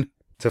anyone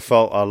to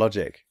fault our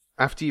logic.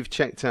 After you've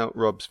checked out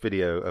Rob's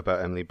video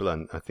about Emily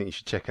Blunt, I think you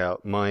should check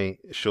out my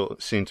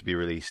short,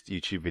 soon-to-be-released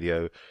YouTube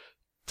video.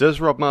 Does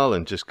Rob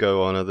Marland just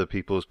go on other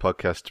people's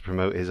podcasts to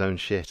promote his own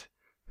shit?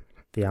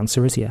 The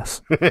answer is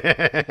yes.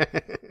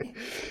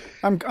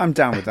 I'm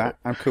down with that.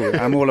 I'm cool.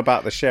 I'm all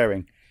about the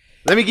sharing.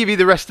 Let me give you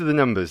the rest of the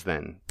numbers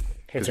then.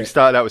 Because we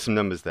started out with some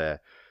numbers there.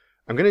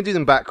 I'm going to do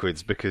them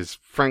backwards because,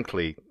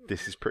 frankly,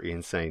 this is pretty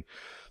insane.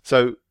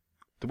 So,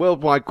 the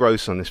worldwide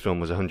gross on this film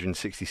was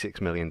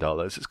 $166 million.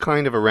 It's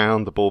kind of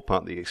around the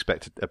ballpark that you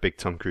expected a big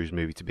Tom Cruise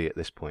movie to be at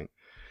this point.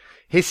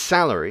 His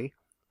salary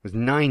was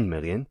 $9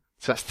 million,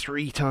 so that's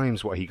 3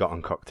 times what he got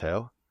on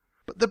Cocktail.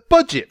 But the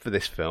budget for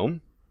this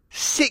film,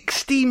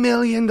 $60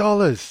 million.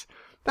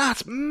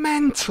 That's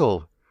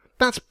mental.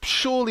 That's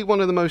surely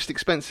one of the most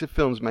expensive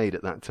films made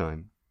at that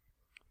time.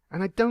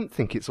 And I don't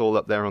think it's all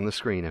up there on the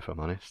screen, if I'm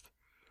honest.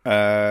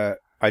 I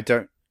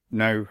don't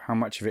know how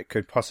much of it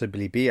could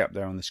possibly be up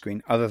there on the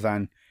screen, other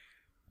than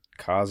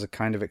cars are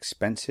kind of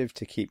expensive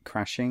to keep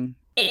crashing.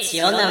 It's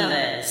your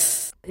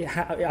numbers.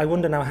 I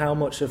wonder now how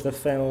much of the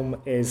film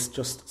is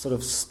just sort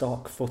of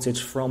stock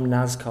footage from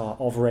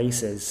NASCAR of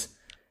races.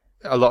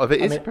 A lot of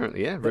it is,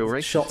 apparently, yeah, real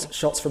races.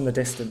 Shots from the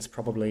distance,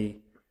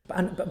 probably.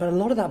 But a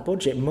lot of that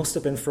budget must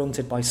have been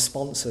fronted by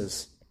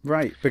sponsors.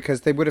 Right,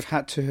 because they would have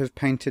had to have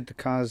painted the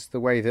cars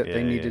the way that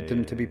they needed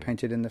them to be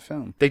painted in the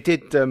film. They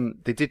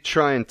did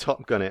try and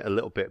Top Gun it a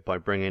little bit by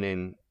bringing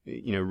in,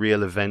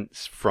 real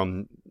events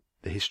from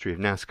the history of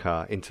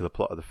NASCAR into the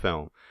plot of the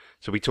film.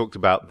 So we talked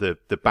about the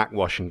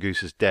backwash and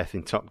Goose's death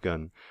in Top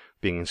Gun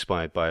being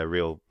inspired by a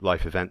real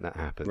life event that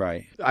happened.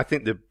 Right. I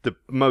think the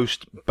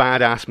most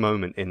badass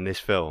moment in this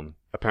film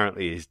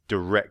apparently is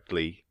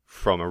directly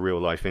from a real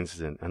life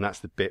incident, and that's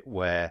the bit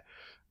where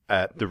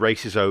the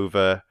race is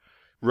over.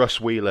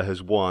 Russ Wheeler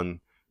has won.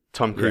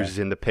 Tom Cruise is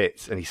in the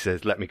pits, and he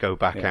says, "Let me go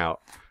back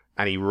out,"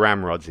 and he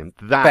ramrods him.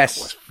 That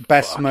was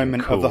best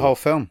moment cool. of the whole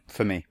film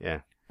for me. Yeah,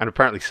 and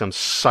apparently some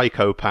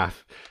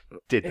psychopath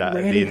did that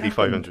at the Indy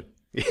 500.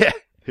 Yeah,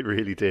 it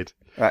really did.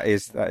 That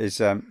is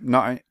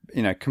not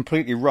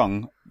completely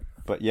wrong,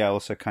 but yeah,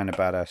 also kind of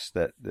badass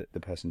that the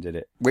person did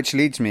it. Which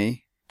leads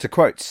me to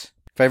quotes.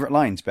 Favorite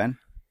lines, Ben?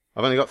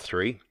 I've only got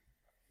 3.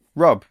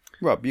 Rob,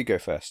 you go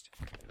first.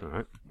 All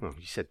right. Well,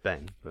 you said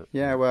Ben, but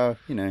yeah, well,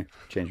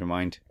 change my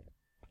mind.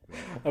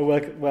 Oh,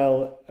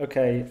 well,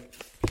 okay.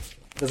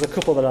 There's a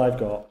couple that I've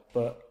got,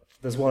 but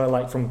there's one I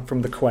like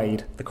from the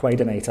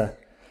Quaidinator.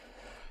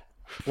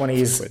 When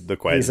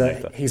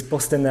he's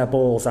busting their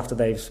balls after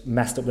they've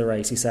messed up the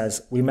race. He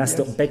says, "We messed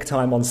up big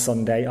time on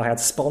Sunday. I had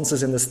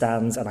sponsors in the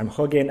stands, and I'm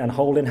hugging and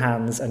holding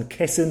hands and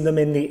kissing them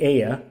in the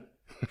ear."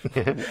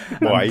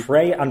 Why?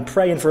 And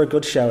praying for a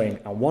good showing.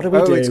 And what do we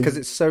do? Oh, it's because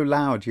it's so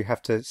loud. You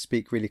have to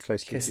speak really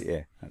closely to the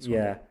ear. That's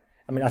yeah.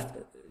 I mean,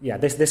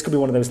 this could be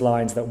one of those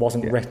lines that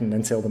wasn't written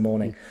until the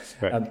morning.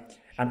 Right.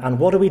 And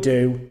what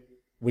do?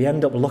 We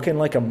end up looking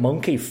like a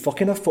monkey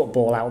fucking a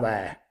football out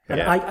there. And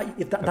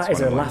that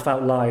is a laugh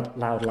out loud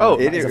line. Oh,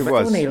 it was a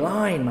funny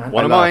line, man.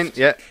 One of mine.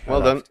 Yeah,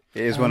 well done.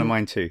 It is one of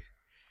mine too.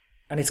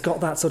 And it's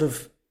got that sort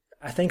of,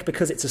 I think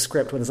because it's a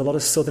script where there's a lot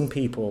of Southern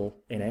people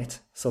in it,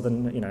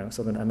 Southern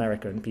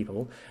American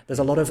people, there's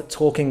a lot of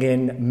talking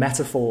in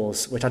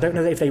metaphors, which I don't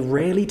know if they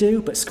really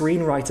do, but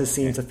screenwriters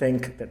seem to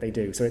think that they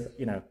do. So,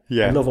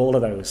 I love all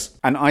of those.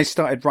 And I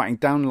started writing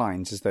down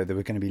lines as though there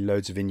were going to be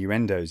loads of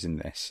innuendos in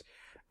this.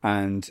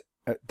 And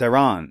there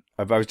aren't.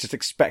 I was just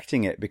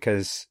expecting it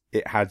because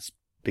it had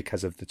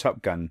because of the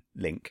Top Gun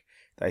link.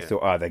 They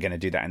thought, oh, they're going to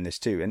do that in this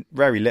too. And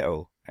very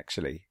little,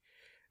 actually,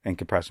 in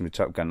comparison with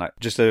Top Gun. Like,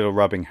 just a little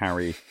rubbing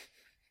Harry.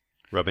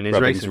 Rubbing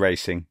his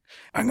racing.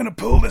 I'm going to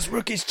pull this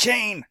rookie's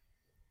chain.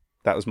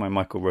 That was my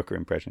Michael Rooker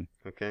impression.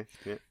 Okay,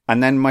 yeah.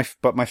 And then my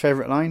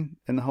favourite line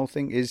in the whole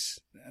thing is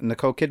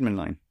Nicole Kidman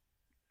line.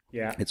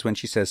 Yeah. It's when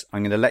she says,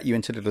 I'm going to let you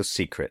into a little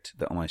secret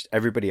that almost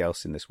everybody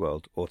else in this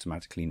world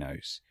automatically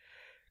knows.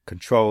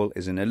 Control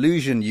is an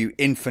illusion, you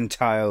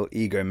infantile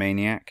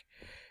egomaniac.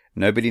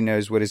 Nobody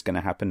knows what is going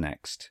to happen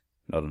next.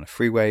 Not on a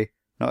freeway,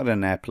 not on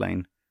an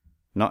airplane,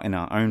 not in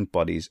our own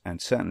bodies, and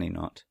certainly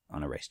not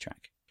on a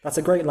racetrack. That's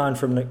a great line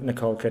from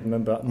Nicole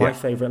Kidman, but my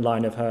favourite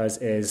line of hers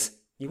is,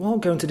 you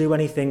aren't going to do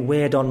anything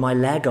weird on my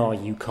leg, are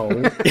you,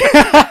 Cole?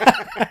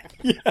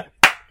 Yeah.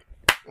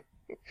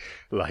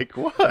 Like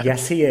what?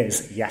 Yes, he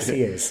is. Yes,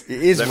 he is.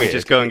 It is Let weird. me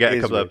just go and get It a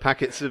is couple weird. of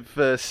packets of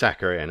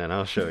saccharin and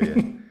I'll show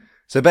you.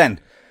 So, Ben,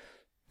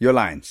 your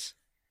lines.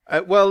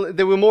 Well,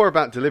 they were more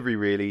about delivery,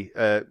 really.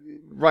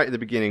 Right at the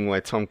beginning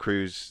where Tom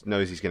Cruise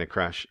knows he's going to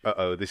crash.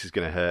 Uh-oh, this is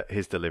going to hurt.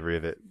 His delivery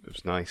of it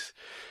was nice.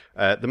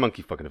 The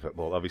monkey fucking a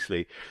football,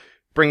 obviously.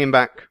 Bring him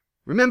back.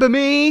 Remember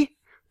me?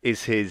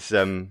 Is his...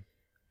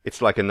 It's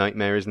like a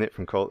nightmare, isn't it,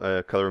 from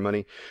Colour of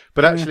Money?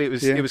 But actually,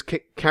 it was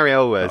Carrie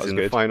Elwes in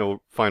the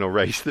final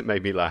race that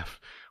made me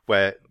laugh,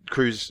 where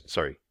Cruise,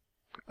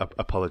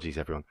 apologies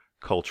everyone,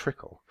 Cole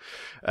Trickle,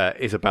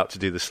 is about to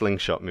do the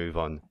slingshot move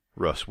on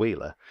Russ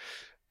Wheeler,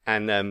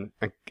 and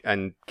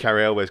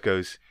Carrie Elwes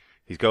goes,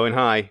 he's going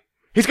high,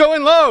 he's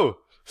going low,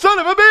 son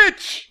of a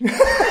bitch.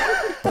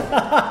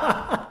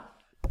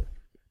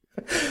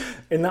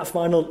 In that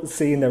final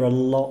scene, there are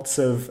lots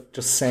of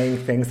just saying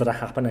things that are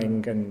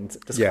happening, and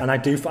I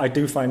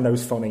do find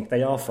those funny.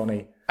 They are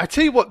funny. I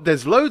tell you what,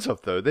 there's loads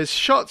of though. There's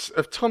shots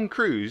of Tom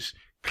Cruise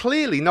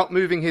clearly not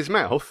moving his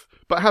mouth,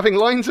 but having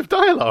lines of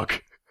dialogue.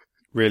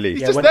 Really?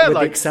 He's just there, with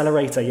like the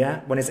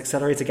accelerator. When his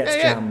accelerator gets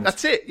jammed.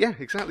 That's it. Yeah,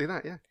 exactly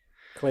that. Yeah.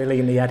 Clearly,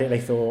 in the edit,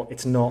 they thought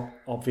it's not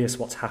obvious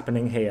what's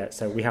happening here,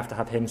 so we have to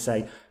have him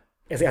say,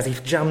 as he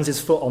jams his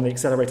foot on the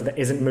accelerator that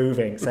isn't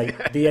moving, say,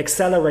 the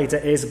accelerator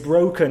is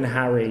broken,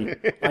 Harry.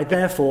 I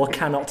therefore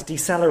cannot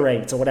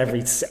decelerate, or whatever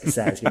he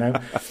says, you know?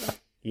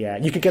 Yeah,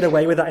 you could get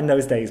away with that in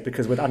those days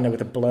because with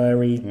a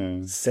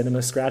blurry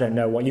cinema screen, I don't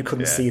know what, you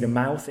couldn't see the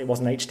mouth, it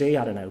wasn't HD,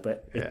 I don't know,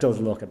 but it does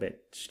look a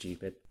bit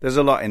stupid. There's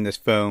a lot in this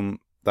film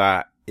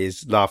that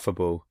is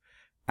laughable,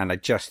 and I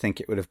just think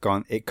it could have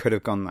gone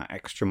that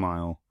extra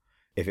mile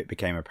if it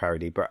became a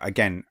parody. But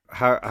again,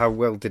 how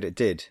well did it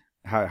did?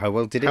 How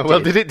well did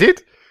it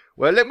did?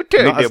 Well, let me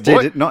tell you,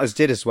 boy. Not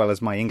as well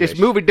as my English. This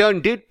movie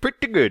did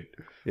pretty good.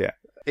 Yeah.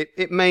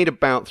 It made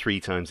about 3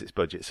 times its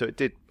budget, so it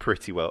did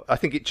pretty well. I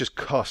think it just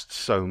cost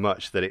so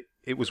much that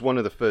it was one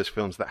of the first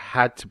films that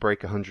had to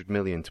break 100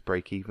 million to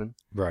break even.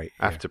 Right.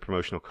 After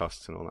promotional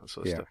costs and all that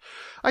sort of stuff.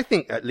 I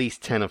think at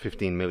least $10 or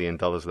 $15 million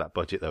of that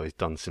budget, though, is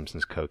Don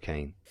Simpson's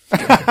cocaine.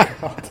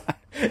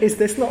 Is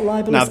this not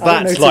libelous? Now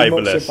that's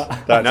libelous.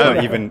 That's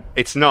not even.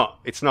 It's not.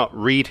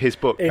 Read his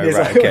book. In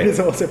his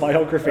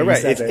autobiography.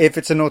 If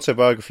it's an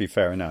autobiography,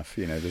 fair enough.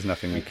 You know, there's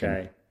nothing we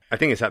can. I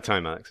think it's that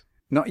time, Alex.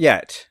 Not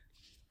yet.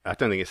 I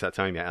don't think it's that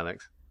time yet,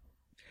 Alex.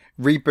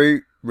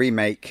 Reboot,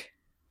 remake.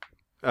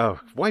 Oh,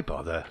 why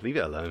bother? Leave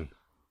it alone.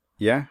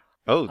 Yeah.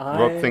 Oh,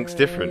 Rob thinks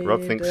different.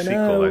 Rob thinks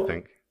sequel, I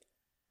think.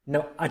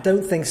 No, I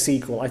don't think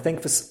sequel. I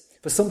think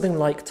for something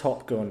like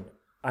Top Gun,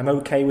 I'm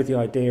okay with the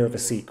idea of a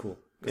sequel.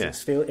 Yeah.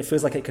 It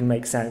feels like it can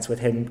make sense with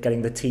him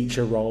getting the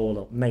teacher role,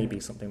 or maybe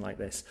something like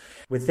this.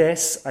 With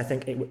this, I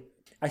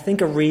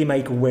think a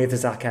remake with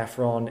Zac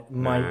Efron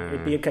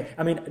might be okay.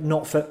 I mean,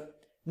 not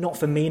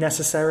for me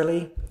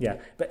necessarily. Yeah,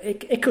 but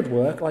it could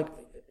work. Like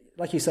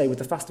you say, with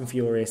the Fast and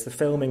Furious, the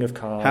filming of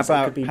cars.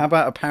 How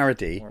about a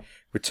parody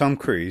with Tom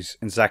Cruise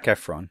and Zac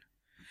Efron,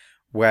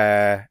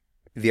 where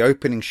the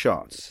opening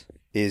shots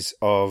is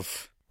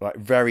of like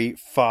very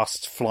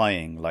fast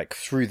flying, like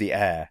through the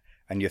air,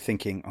 and you're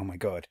thinking, oh my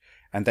god.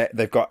 And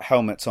they've got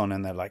helmets on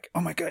and they're like,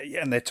 oh my god,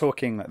 yeah, and they're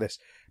talking like this.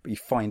 But you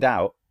find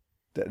out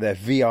that they're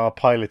VR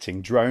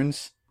piloting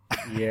drones.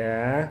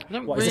 Yeah.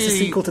 Is this a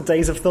sequel to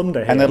Days of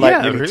Thunder here? And they're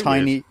like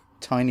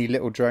tiny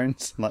little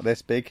drones, like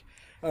this big.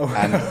 Oh.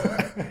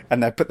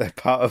 And they're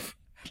part of,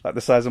 like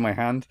the size of my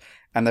hand,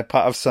 and they're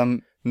part of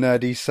some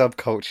nerdy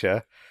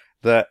subculture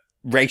that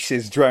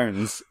races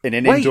drones in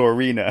an indoor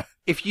arena.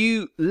 If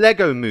you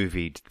Lego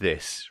movied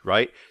this,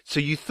 right? So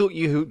you thought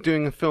you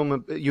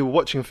were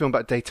watching a film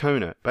about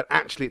Daytona, but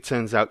actually it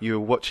turns out you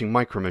were watching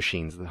Micro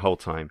Machines the whole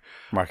time.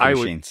 Micro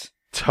Machines.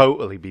 Would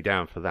totally be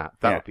down for that.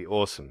 That would be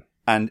awesome.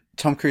 And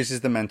Tom Cruise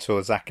is the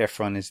mentor. Zac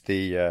Efron is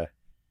the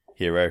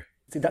hero.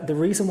 See, the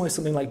reason why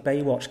something like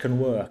Baywatch can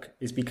work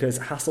is because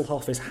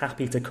Hasselhoff is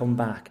happy to come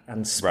back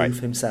and spoof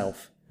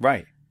himself.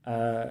 Right.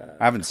 I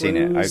haven't seen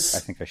it. I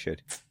think I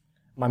should.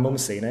 My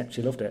mum's seen it.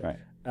 She loved it. Right.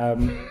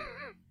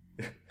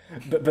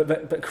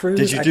 But Cruise...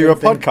 Did you do a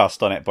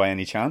podcast on it by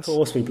any chance? Of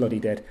course we bloody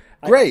did.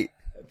 Great.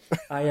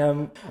 I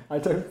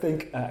don't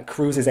think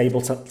Cruise is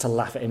able to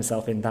laugh at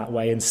himself in that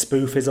way and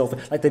spoof his...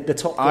 Like the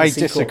Top Gun I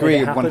sequel, disagree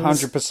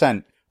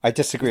 100%. I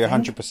disagree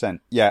 100%.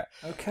 Yeah.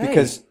 Okay.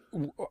 Because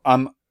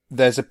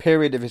there's a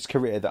period of his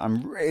career that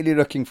I'm really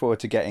looking forward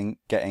to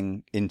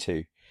getting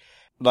into.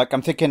 Like,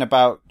 I'm thinking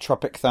about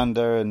Tropic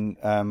Thunder and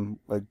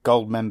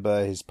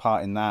Goldmember, his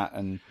part in that.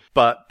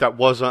 But that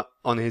was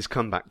on his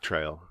comeback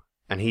trail.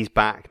 And he's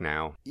back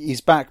now.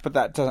 He's back, but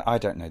I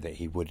don't know that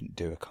he wouldn't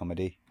do a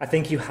comedy. I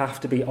think you have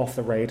to be off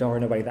the radar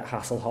in a way that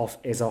Hasselhoff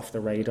is off the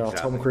radar.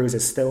 Exactly. Tom Cruise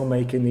is still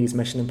making these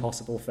Mission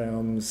Impossible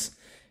films.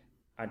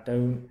 I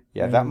don't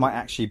Yeah, know. that might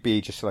actually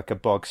be just like a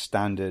bog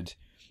standard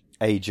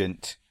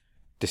agent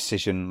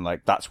decision.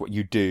 Like, that's what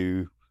you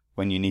do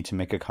when you need to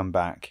make a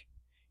comeback.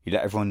 You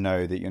let everyone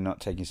know that you're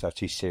not taking yourself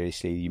too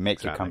seriously. You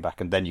make your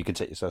comeback, and then you can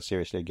take yourself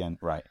seriously again.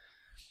 Right.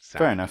 Exactly.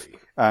 Fair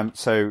enough.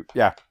 So,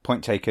 yeah,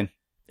 point taken.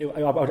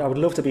 I would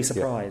love to be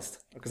surprised,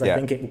 because I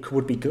think it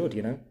would be good,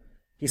 you know?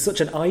 He's such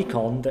an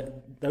icon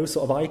that those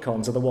sort of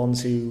icons are the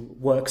ones who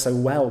work so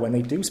well when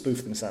they do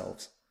spoof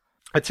themselves.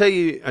 I tell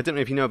you, I don't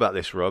know if you know about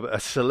this, Rob, a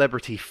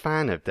celebrity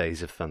fan of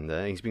Days of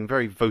Thunder, he's been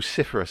very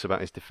vociferous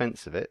about his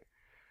defense of it,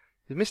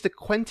 is Mr.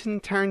 Quentin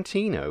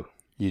Tarantino.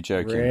 You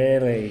joking?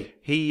 Really?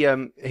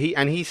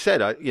 He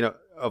said,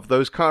 of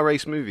those car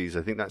race movies,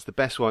 I think that's the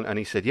best one. And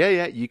he said,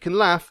 yeah, you can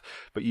laugh,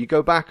 but you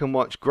go back and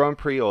watch Grand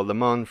Prix or Le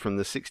Mans from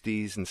the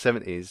 60s and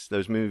 70s,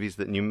 those movies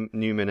that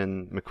Newman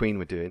and McQueen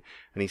were doing.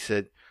 And he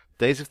said,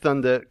 Days of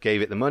Thunder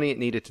gave it the money it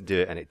needed to do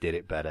it, and it did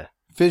it better.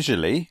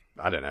 Visually?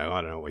 I don't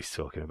know what he's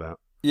talking about.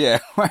 Yeah.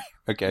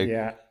 Okay.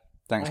 Yeah.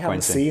 Thanks, I haven't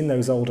Quentin. seen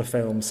those older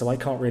films, so I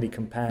can't really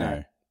compare.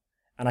 No.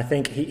 And I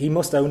think he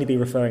must only be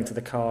referring to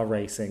the car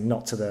racing,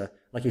 not to the,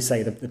 like you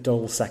say, the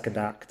dull second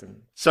act.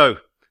 So,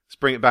 let's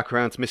bring it back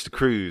around to Mr.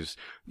 Cruise.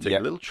 Take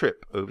Yep. a little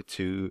trip over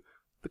to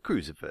the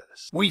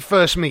Cruisiverse. We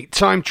first meet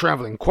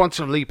time-traveling,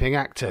 quantum-leaping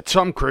actor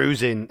Tom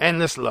Cruise in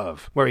Endless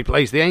Love, where he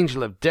plays the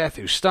angel of death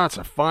who starts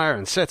a fire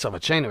and sets off a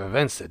chain of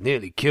events that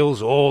nearly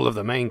kills all of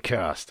the main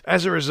cast.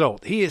 As a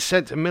result, he is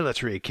sent to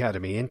military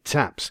academy in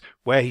Taps,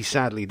 where he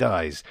sadly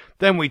dies.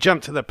 Then we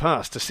jump to the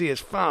past to see his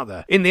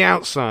father in The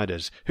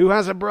Outsiders, who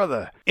has a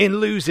brother in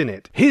Losing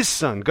It. His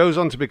son goes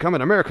on to become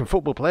an American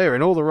football player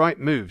in All the Right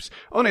Moves.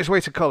 On his way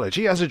to college,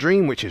 he has a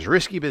dream which is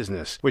risky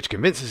business, which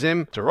convinces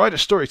him to write a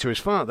story to his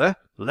father,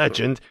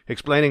 Legend,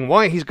 explaining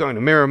why he's going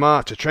to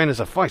Miramar to train as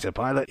a fighter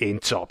pilot in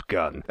Top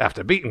Gun.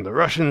 After beating the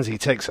Russians, he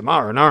takes some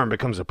R&R and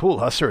becomes a pool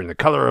hustler in The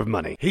Color of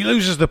Money. He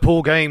loses the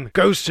pool game,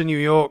 goes to New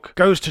York,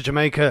 goes to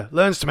Jamaica,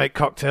 learns to make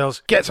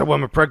cocktails, gets a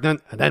woman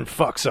pregnant, and then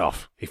fucks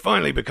off. He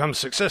finally becomes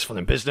successful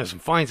in business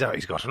and finds out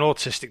he's got an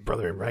autistic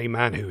brother in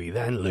Rayman, who he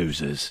then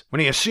loses.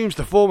 When he assumes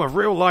the form of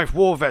real-life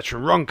war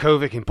veteran Ron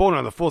Kovic in Born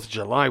on the 4th of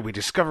July, we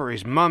discover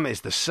his mum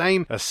is the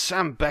same as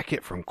Sam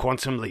Beckett from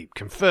Quantum Leap,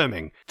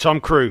 confirming Tom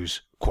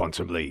Cruise,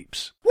 Quantum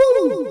Leaps.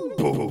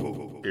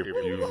 If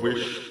you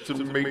wish to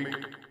make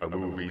a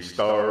movie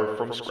star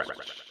from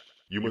scratch,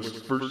 you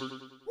must first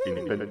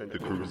invent the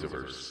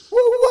Cruisiverse.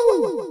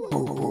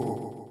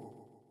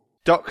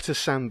 Dr.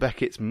 Sam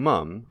Beckett's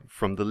mum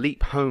from the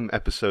Leap Home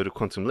episode of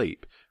Quantum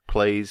Leap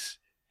plays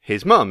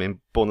his mum in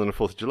Born on the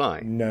 4th of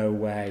July. No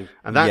way.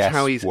 And that's Yes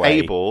how he's way.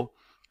 able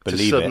to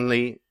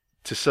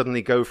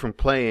suddenly go from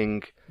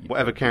playing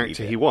whatever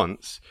character he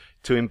wants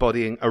to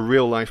embodying a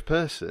real-life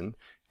person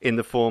in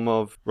the form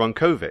of Ron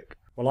Kovic.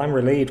 Well, I'm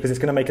relieved, because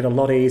it's going to make it a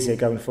lot easier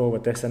going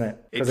forward, this, isn't it?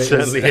 It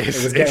certainly is.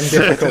 It was getting It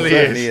difficult.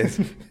 certainly is.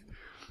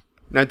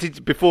 Now,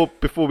 before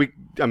we,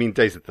 I mean,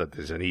 Days of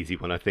Thunder is an easy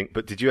one, I think,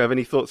 but did you have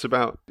any thoughts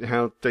about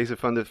how Days of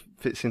Thunder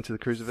fits into the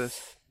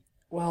Cruisiverse?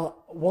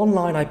 Well, one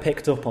line I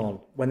picked up on,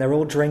 when they're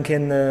all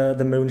drinking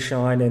the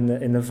moonshine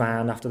in the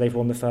van after they've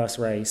won the first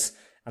race,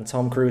 and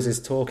Tom Cruise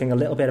is talking a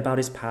little bit about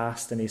his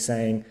past, and he's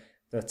saying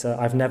that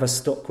I've never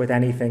stuck with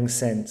anything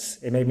since.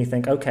 It made me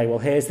think, okay, well,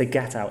 here's the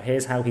get out.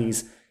 Here's how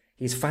he's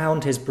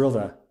found his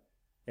brother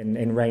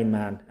in Rain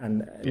Man,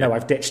 and no,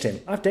 I've ditched him.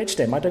 I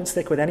don't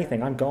stick with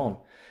anything. I'm gone.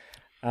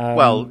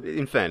 Well,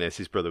 in fairness,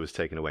 his brother was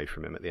taken away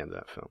from him at the end of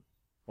that film.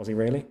 Was he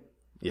really?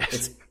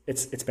 Yes.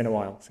 It's been a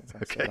while since I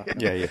saw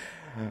that.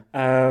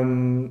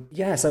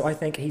 Yeah. So I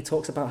think he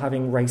talks about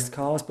having raced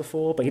cars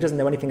before, but he doesn't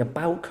know anything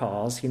about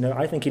cars.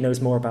 I think he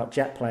knows more about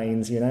jet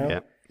planes.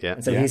 Yeah.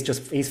 And so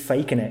he's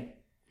faking it.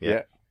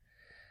 Yeah.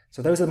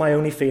 So those are my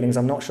only feelings.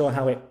 I'm not sure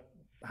how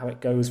it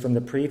goes from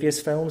the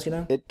previous films.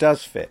 It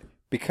does fit,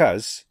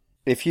 because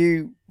if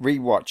you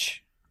rewatch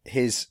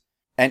his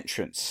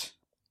entrance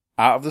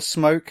out of the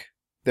smoke,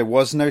 there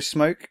was no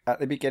smoke at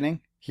the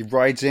beginning. He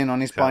rides in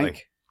on his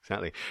bike.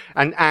 Exactly.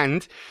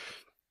 And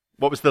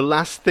what was the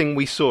last thing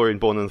we saw in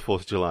Born on the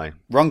 4th of July?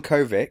 Ron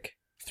Kovic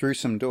threw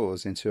some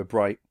doors into a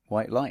bright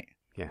white light.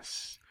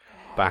 Yes.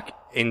 Back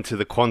into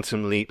the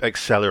Quantum Leap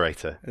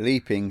accelerator.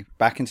 Leaping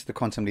back into the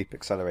Quantum Leap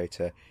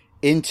accelerator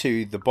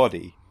into the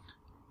body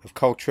of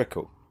Cole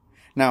Trickle.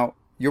 Now,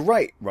 you're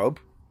right, Rob,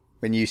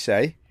 when you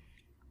say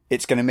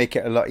it's going to make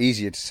it a lot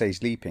easier to say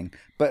he's leaping,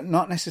 but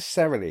not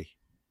necessarily.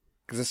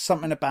 Because there's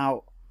something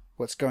about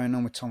what's going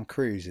on with Tom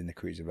Cruise in the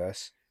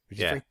Cruisiverse, which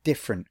is very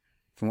different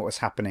from what was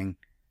happening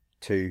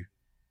to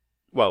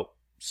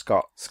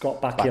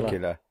Scott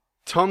Bakula.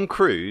 Tom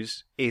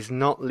Cruise is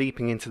not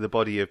leaping into the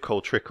body of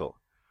Cole Trickle.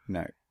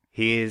 No.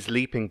 he is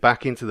leaping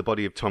back into the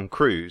body of Tom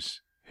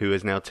Cruise, who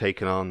has now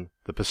taken on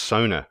the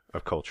persona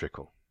of Cole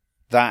Trickle.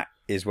 That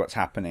is what's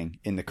happening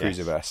in the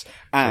Cruisiverse.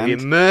 And he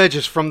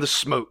emerges from the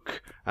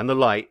smoke and the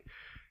light.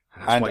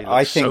 And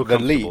I think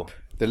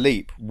the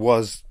leap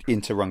was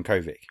into Ron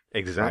Kovic.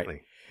 Exactly.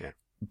 Right? Yeah.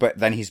 But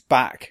then he's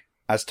back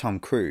as Tom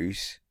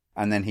Cruise,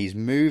 and then he's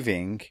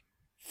moving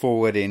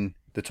forward in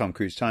the Tom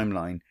Cruise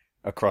timeline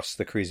across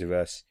the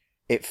Cruisiverse.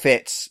 It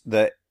fits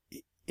that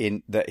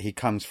he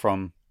comes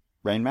from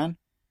Rain Man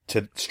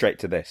straight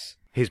to this.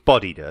 His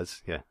body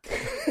does, yeah.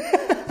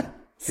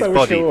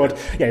 So assured.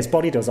 Yeah, his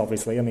body does,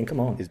 obviously. I mean, come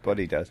on. His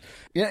body does.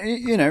 Yeah,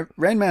 you know,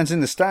 Rain Man's in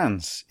the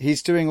stands.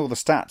 He's doing all the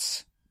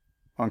stats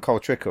on Cole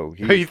Trickle.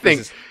 Who you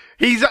think?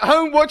 He's at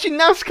home watching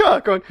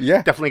NASCAR going,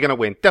 yeah, definitely going to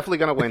win. Definitely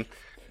going to win.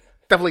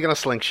 Definitely going to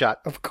slingshot.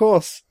 Of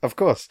course.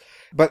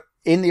 But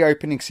in the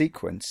opening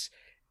sequence,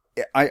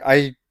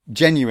 I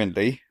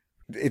genuinely,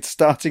 it's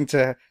starting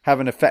to have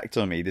an effect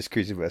on me, this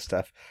Cruisiverse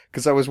stuff,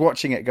 because I was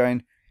watching it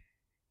going,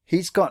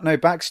 he's got no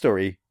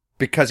backstory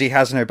because he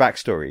has no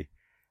backstory.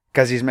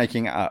 Because he's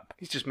making it up.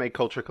 He's just made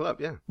Cole Trickle up,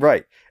 yeah.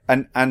 Right.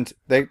 And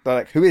they're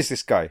like, who is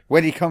this guy?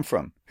 Where did he come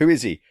from? Who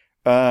is he?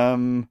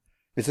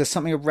 Is there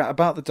something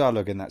about the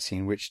dialogue in that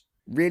scene which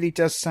really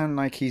does sound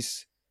like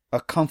he's a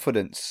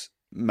confidence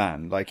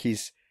man? Like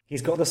he's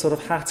got the sort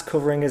of hat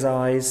covering his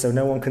eyes so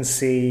no one can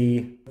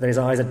see that his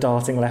eyes are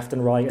darting left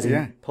and right as he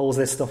pulls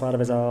this stuff out of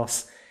his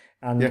arse.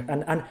 And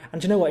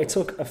you know what? It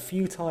took a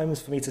few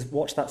times for me to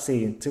watch that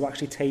scene to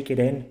actually take it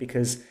in,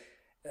 because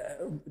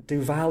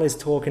Duval is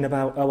talking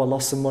about, I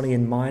lost some money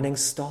in mining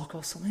stock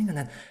or something, and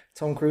then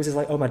Tom Cruise is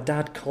like, my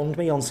dad conned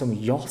me on some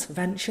yacht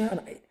venture,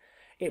 and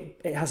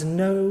it has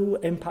no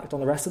impact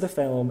on the rest of the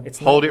film.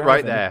 Hold it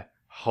right there.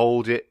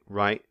 Hold it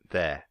right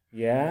there.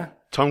 Yeah.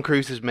 Tom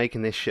Cruise is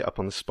making this shit up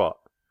on the spot.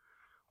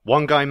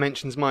 One guy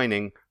mentions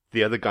mining,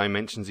 the other guy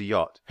mentions a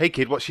yacht. Hey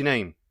kid, what's your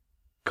name?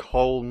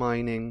 Coal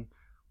mining,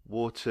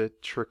 water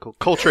trickle.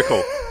 Cole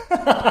Trickle.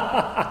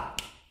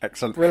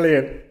 Excellent.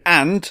 Brilliant.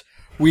 And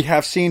we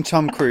have seen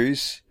Tom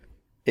Cruise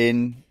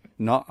in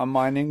not a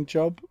mining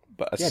job,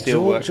 but a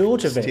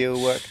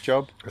steelwork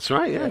job. That's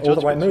right, yeah. All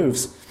the right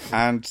moves.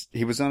 And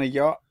he was on a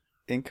yacht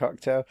in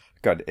Cocktail.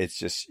 God, it's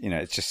just,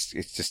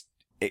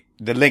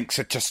 the links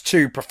are just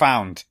too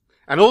profound.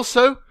 And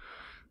also,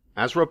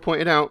 as Rob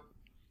pointed out,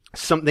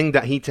 something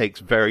that he takes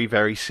very,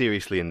 very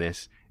seriously in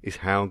this is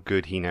how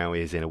good he now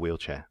is in a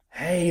wheelchair.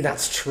 Hey,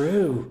 that's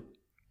true.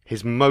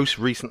 His most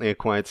recently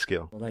acquired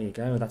skill. Well, there you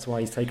go. That's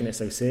why he's taking it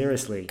so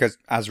seriously. Because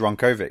as Ron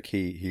Kovic,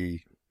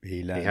 he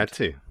learned. He had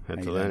to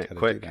learn it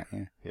quick.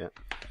 Yeah.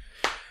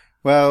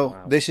 Well,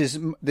 wow. This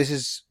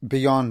is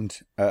beyond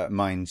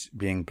minds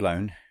being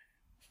blown.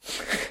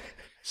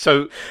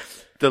 So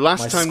the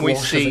last time we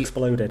see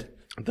exploded.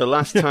 The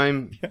last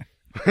time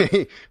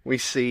we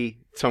see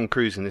Tom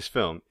Cruise in this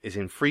film is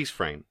in freeze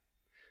frame.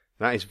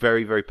 That is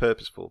very, very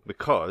purposeful,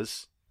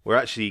 because we're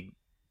actually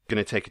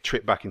going to take a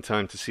trip back in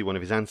time to see one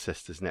of his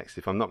ancestors next.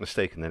 If I'm not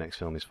mistaken, the next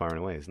film is Far and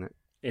Away, isn't it?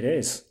 It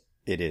is.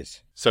 It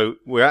is. So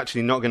we're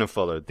actually not going to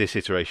follow this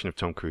iteration of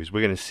Tom Cruise.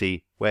 We're going to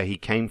see where he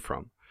came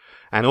from,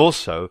 and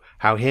also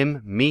how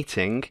him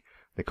meeting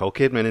Nicole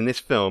Kidman in this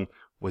film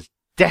was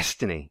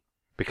destiny,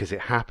 because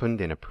it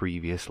happened in a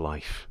previous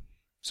life.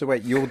 So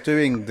wait, you're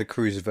doing the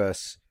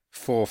Cruisiverse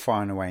for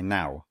Far and Away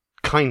now?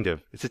 Kind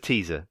of. It's a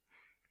teaser.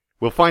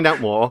 We'll find out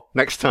more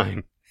next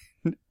time.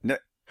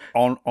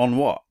 On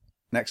what?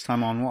 Next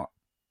time on what?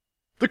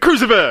 The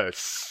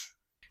Cruisiverse!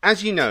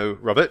 As you know,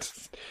 Robert,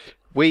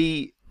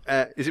 we...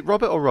 is it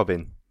Robert or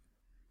Robin?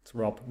 It's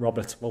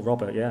Robert. Well,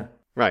 Robert, yeah.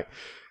 Right.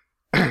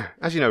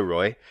 As you know,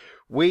 Roy,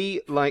 we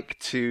like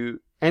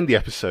to end the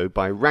episode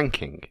by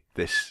ranking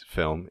this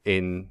film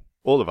in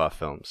all of our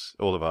films,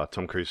 all of our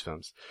Tom Cruise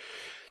films.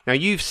 Now,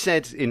 you've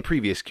said in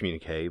previous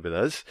communique with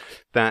us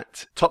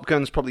that Top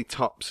Gun's probably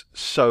tops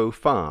so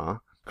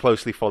far,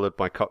 closely followed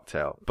by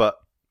Cocktail. But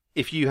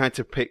if you had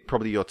to pick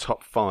probably your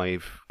top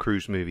 5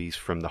 Cruise movies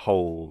from the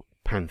whole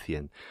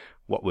pantheon,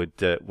 what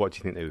do you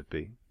think they would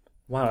be?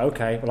 Wow,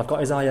 okay. Well, I've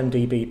got his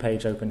IMDb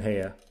page open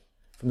here.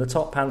 From the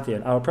top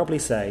pantheon, I would probably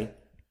say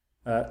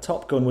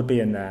Top Gun would be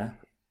in there.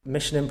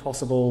 Mission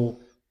Impossible,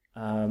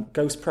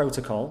 Ghost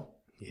Protocol.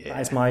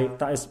 Yeah.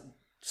 That is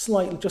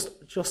slightly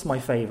just my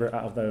favourite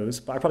out of those.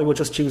 But I probably would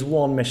just choose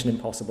one Mission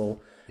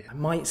Impossible. Yeah. I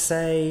might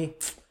say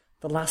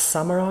The Last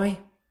Samurai.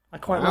 I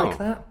quite like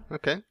that.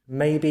 Okay.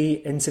 Maybe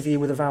Interview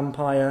with a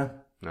Vampire.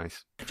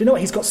 Nice. Do you know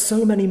what? He's got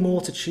so many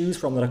more to choose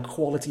from that are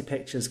quality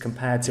pictures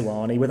compared to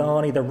Arnie. With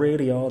Arnie, there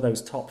really are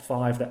those top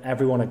 5 that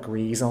everyone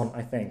agrees on,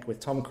 I think. With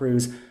Tom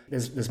Cruise,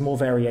 there's more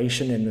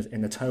variation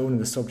in the tone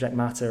and the subject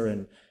matter,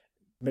 and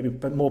maybe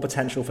more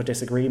potential for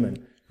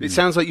disagreement. It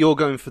sounds like you're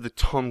going for the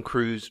Tom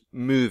Cruise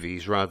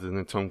movies rather than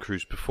the Tom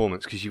Cruise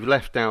performance, because you've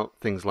left out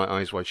things like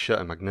Eyes Wide Shut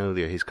and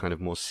Magnolia, his kind of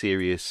more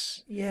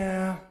serious...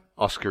 Yeah...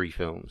 Oscar-y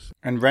films.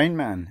 And Rain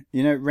Man.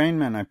 You know, Rain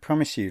Man, I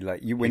promise you,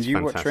 like when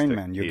you watch Rain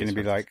Man, you're going to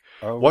be like,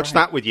 oh, watch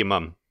that with your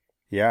mum.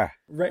 Yeah.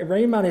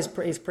 Rain Man is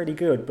pretty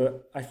good,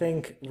 but I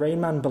think Rain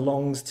Man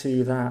belongs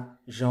to that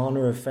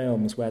genre of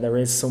films where there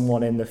is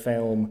someone in the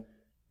film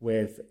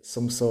with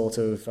some sort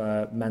of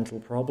mental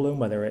problem,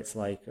 whether it's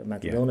like a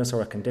mental illness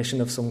or a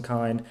condition of some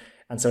kind.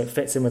 And so it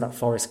fits in with that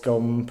Forrest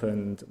Gump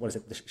and what is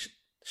it, the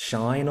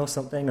Shine or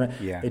something.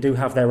 They do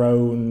have their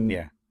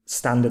own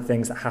standard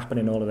things that happen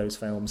in all of those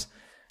films.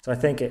 So I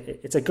think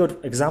it's a good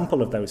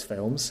example of those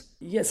films.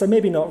 Yeah, so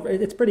maybe not,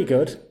 it's pretty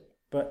good.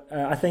 But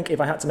I think if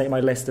I had to make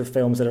my list of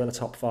films that are at the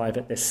top 5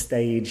 at this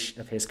stage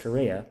of his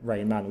career,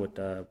 Rain Man would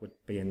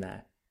be in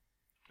there.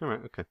 All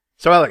right, okay.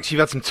 So Alex, you've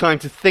had some time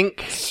to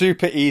think.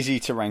 Super easy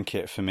to rank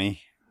it for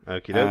me.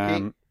 Okie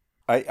dokie.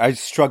 I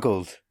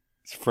struggled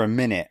for a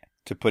minute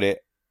to put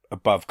it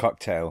above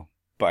Cocktail,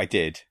 but I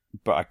did.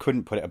 But I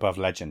couldn't put it above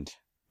Legend,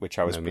 which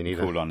I was pretty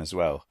cool on as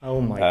well.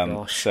 Oh my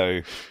gosh. So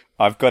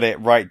I've got it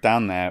right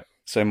down there.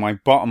 So my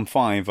bottom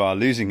 5 are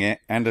Losing It,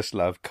 Endless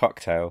Love,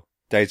 Cocktail,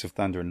 Days of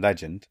Thunder and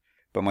Legend.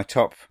 But my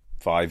top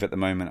 5 at the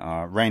moment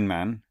are Rain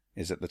Man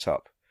is at the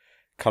top,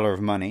 Colour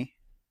of Money,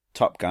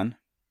 Top Gun,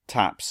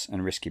 Taps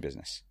and Risky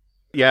Business.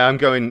 Yeah,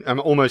 I'm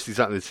almost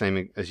exactly the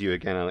same as you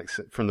again, Alex.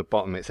 From the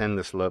bottom, it's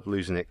Endless Love,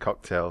 Losing It,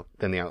 Cocktail,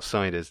 then The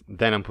Outsiders,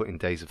 then I'm putting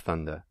Days of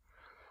Thunder,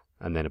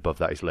 and then above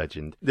that is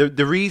Legend.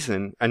 The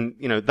reason, and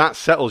that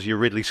settles your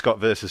Ridley Scott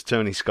versus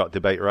Tony Scott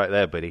debate right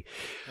there, buddy.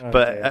 Okay.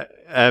 But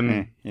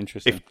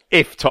interesting.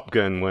 If Top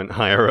Gun weren't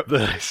higher up the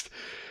list,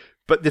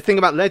 but the thing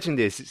about Legend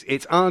is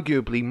it's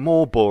arguably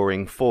more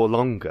boring for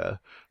longer,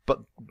 but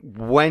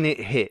when it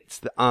hits,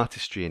 the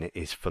artistry in it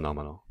is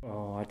phenomenal.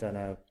 Oh, I don't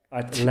know.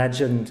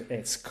 Legend,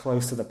 it's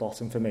close to the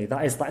bottom for me.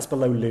 That's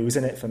below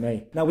Losing It for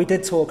me. Now, we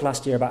did talk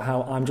last year about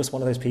how I'm just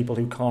one of those people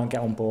who can't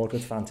get on board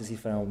with fantasy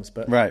films,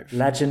 but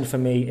Legend for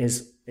me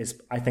is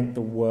I think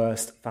the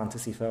worst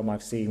fantasy film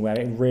I've seen, where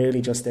it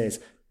really just is.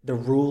 The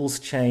rules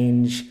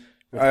change.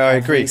 I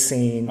agree.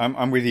 Scene.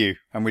 I'm with you.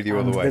 I'm with you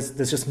all the way.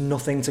 There's just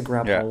nothing to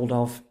grab hold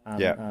of.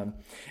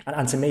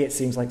 And to me, it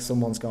seems like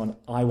someone's gone,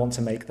 I want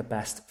to make the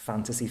best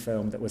fantasy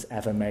film that was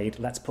ever made.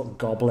 Let's put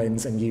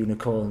goblins and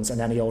unicorns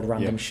and any old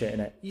random shit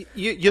in it.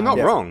 You're not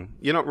wrong.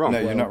 You're not wrong. No,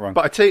 you're not wrong.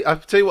 But I'll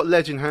tell you what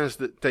Legend has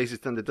that Days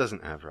of Thunder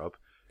doesn't have, Rob,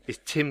 is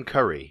Tim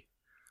Curry.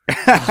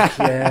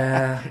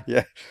 Yeah.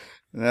 Yeah.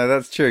 No,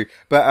 that's true.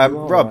 But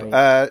Rob,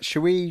 right.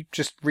 Should we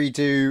just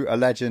redo a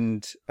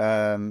Legend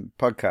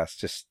podcast?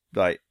 Just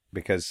like,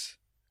 because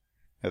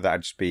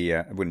that'd just be,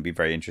 it wouldn't be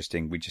very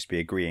interesting. We'd just be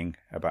agreeing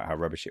about how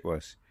rubbish it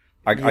was.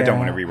 I don't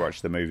want to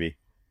rewatch the movie.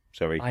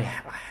 Sorry. I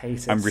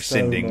hate it. I'm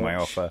rescinding so my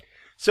much. offer.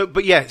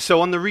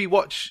 So on the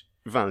rewatch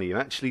value,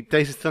 actually,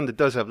 Days of Thunder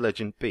does have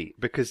Legend beat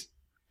because,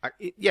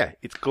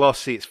 it's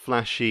glossy, it's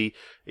flashy,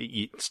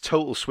 it's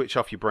total switch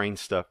off your brain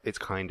stuff. It's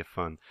kind of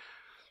fun.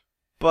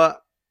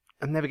 But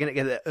I'm never going to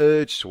get the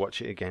urge to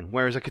watch it again.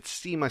 Whereas I could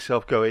see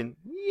myself going,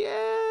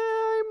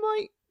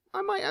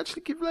 I might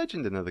actually give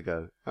Legend another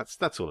go.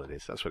 That's all it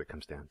is. That's what it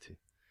comes down to.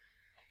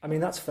 I mean,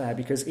 that's fair,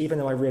 because even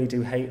though I really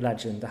do hate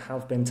Legend, there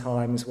have been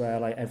times where,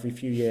 like, every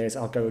few years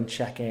I'll go and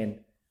check in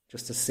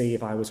just to see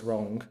if I was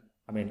wrong.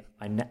 I mean,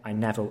 I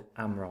never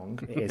am wrong.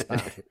 It is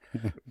bad.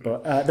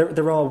 But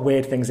there are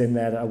weird things in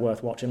there that are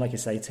worth watching. Like you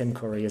say, Tim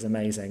Curry is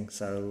amazing.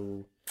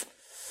 So,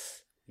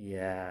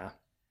 yeah.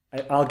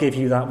 I'll give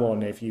you that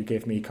one if you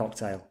give me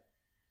Cocktail.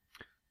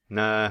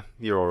 Nah,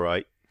 you're all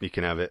right. You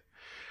can have it.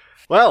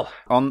 Well,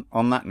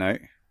 on that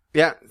note,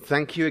 yeah,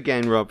 thank you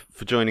again, Rob,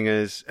 for joining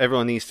us.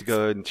 Everyone needs to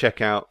go and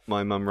check out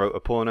My Mum Wrote a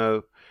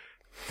Porno.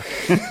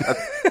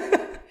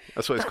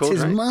 That's what it's called,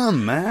 his right?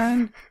 mum,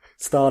 man.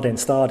 Starred in.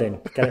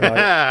 Get it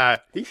right.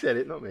 He said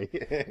it, not me.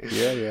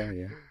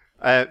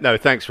 Yeah. No,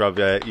 thanks, Rob.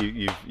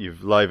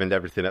 You've livened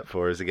everything up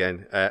for us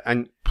again.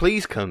 And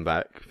please come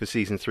back for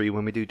season 3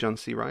 when we do John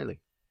C. Reilly.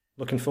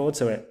 Looking forward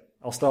to it.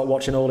 I'll start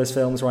watching all his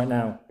films right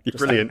now.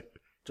 Brilliant.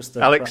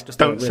 Alex,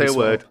 don't say a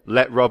word.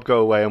 Let Rob go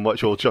away and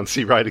watch all John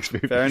C. Reilly's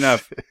movies. Fair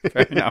enough.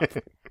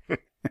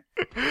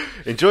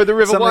 Enjoy the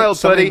River Wild,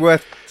 buddy.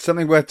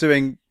 Something worth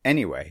doing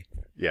anyway.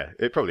 Yeah,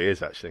 it probably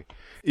is, actually.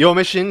 Your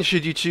mission,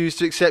 should you choose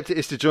to accept it,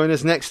 is to join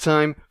us next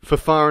time for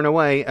Far and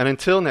Away. And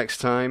until next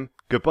time,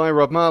 goodbye,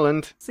 Rob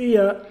Marland. See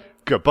ya.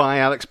 Goodbye,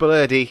 Alex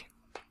Bellardi.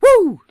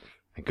 Woo!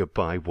 And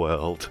goodbye,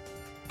 world.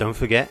 Don't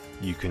forget,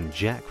 you can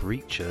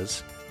reach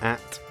us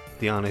at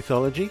The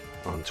Arnithology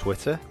on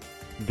Twitter,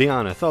 The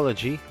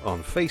Arnithology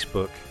on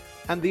Facebook,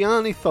 and The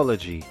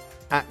Arnithology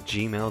at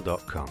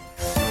gmail.com.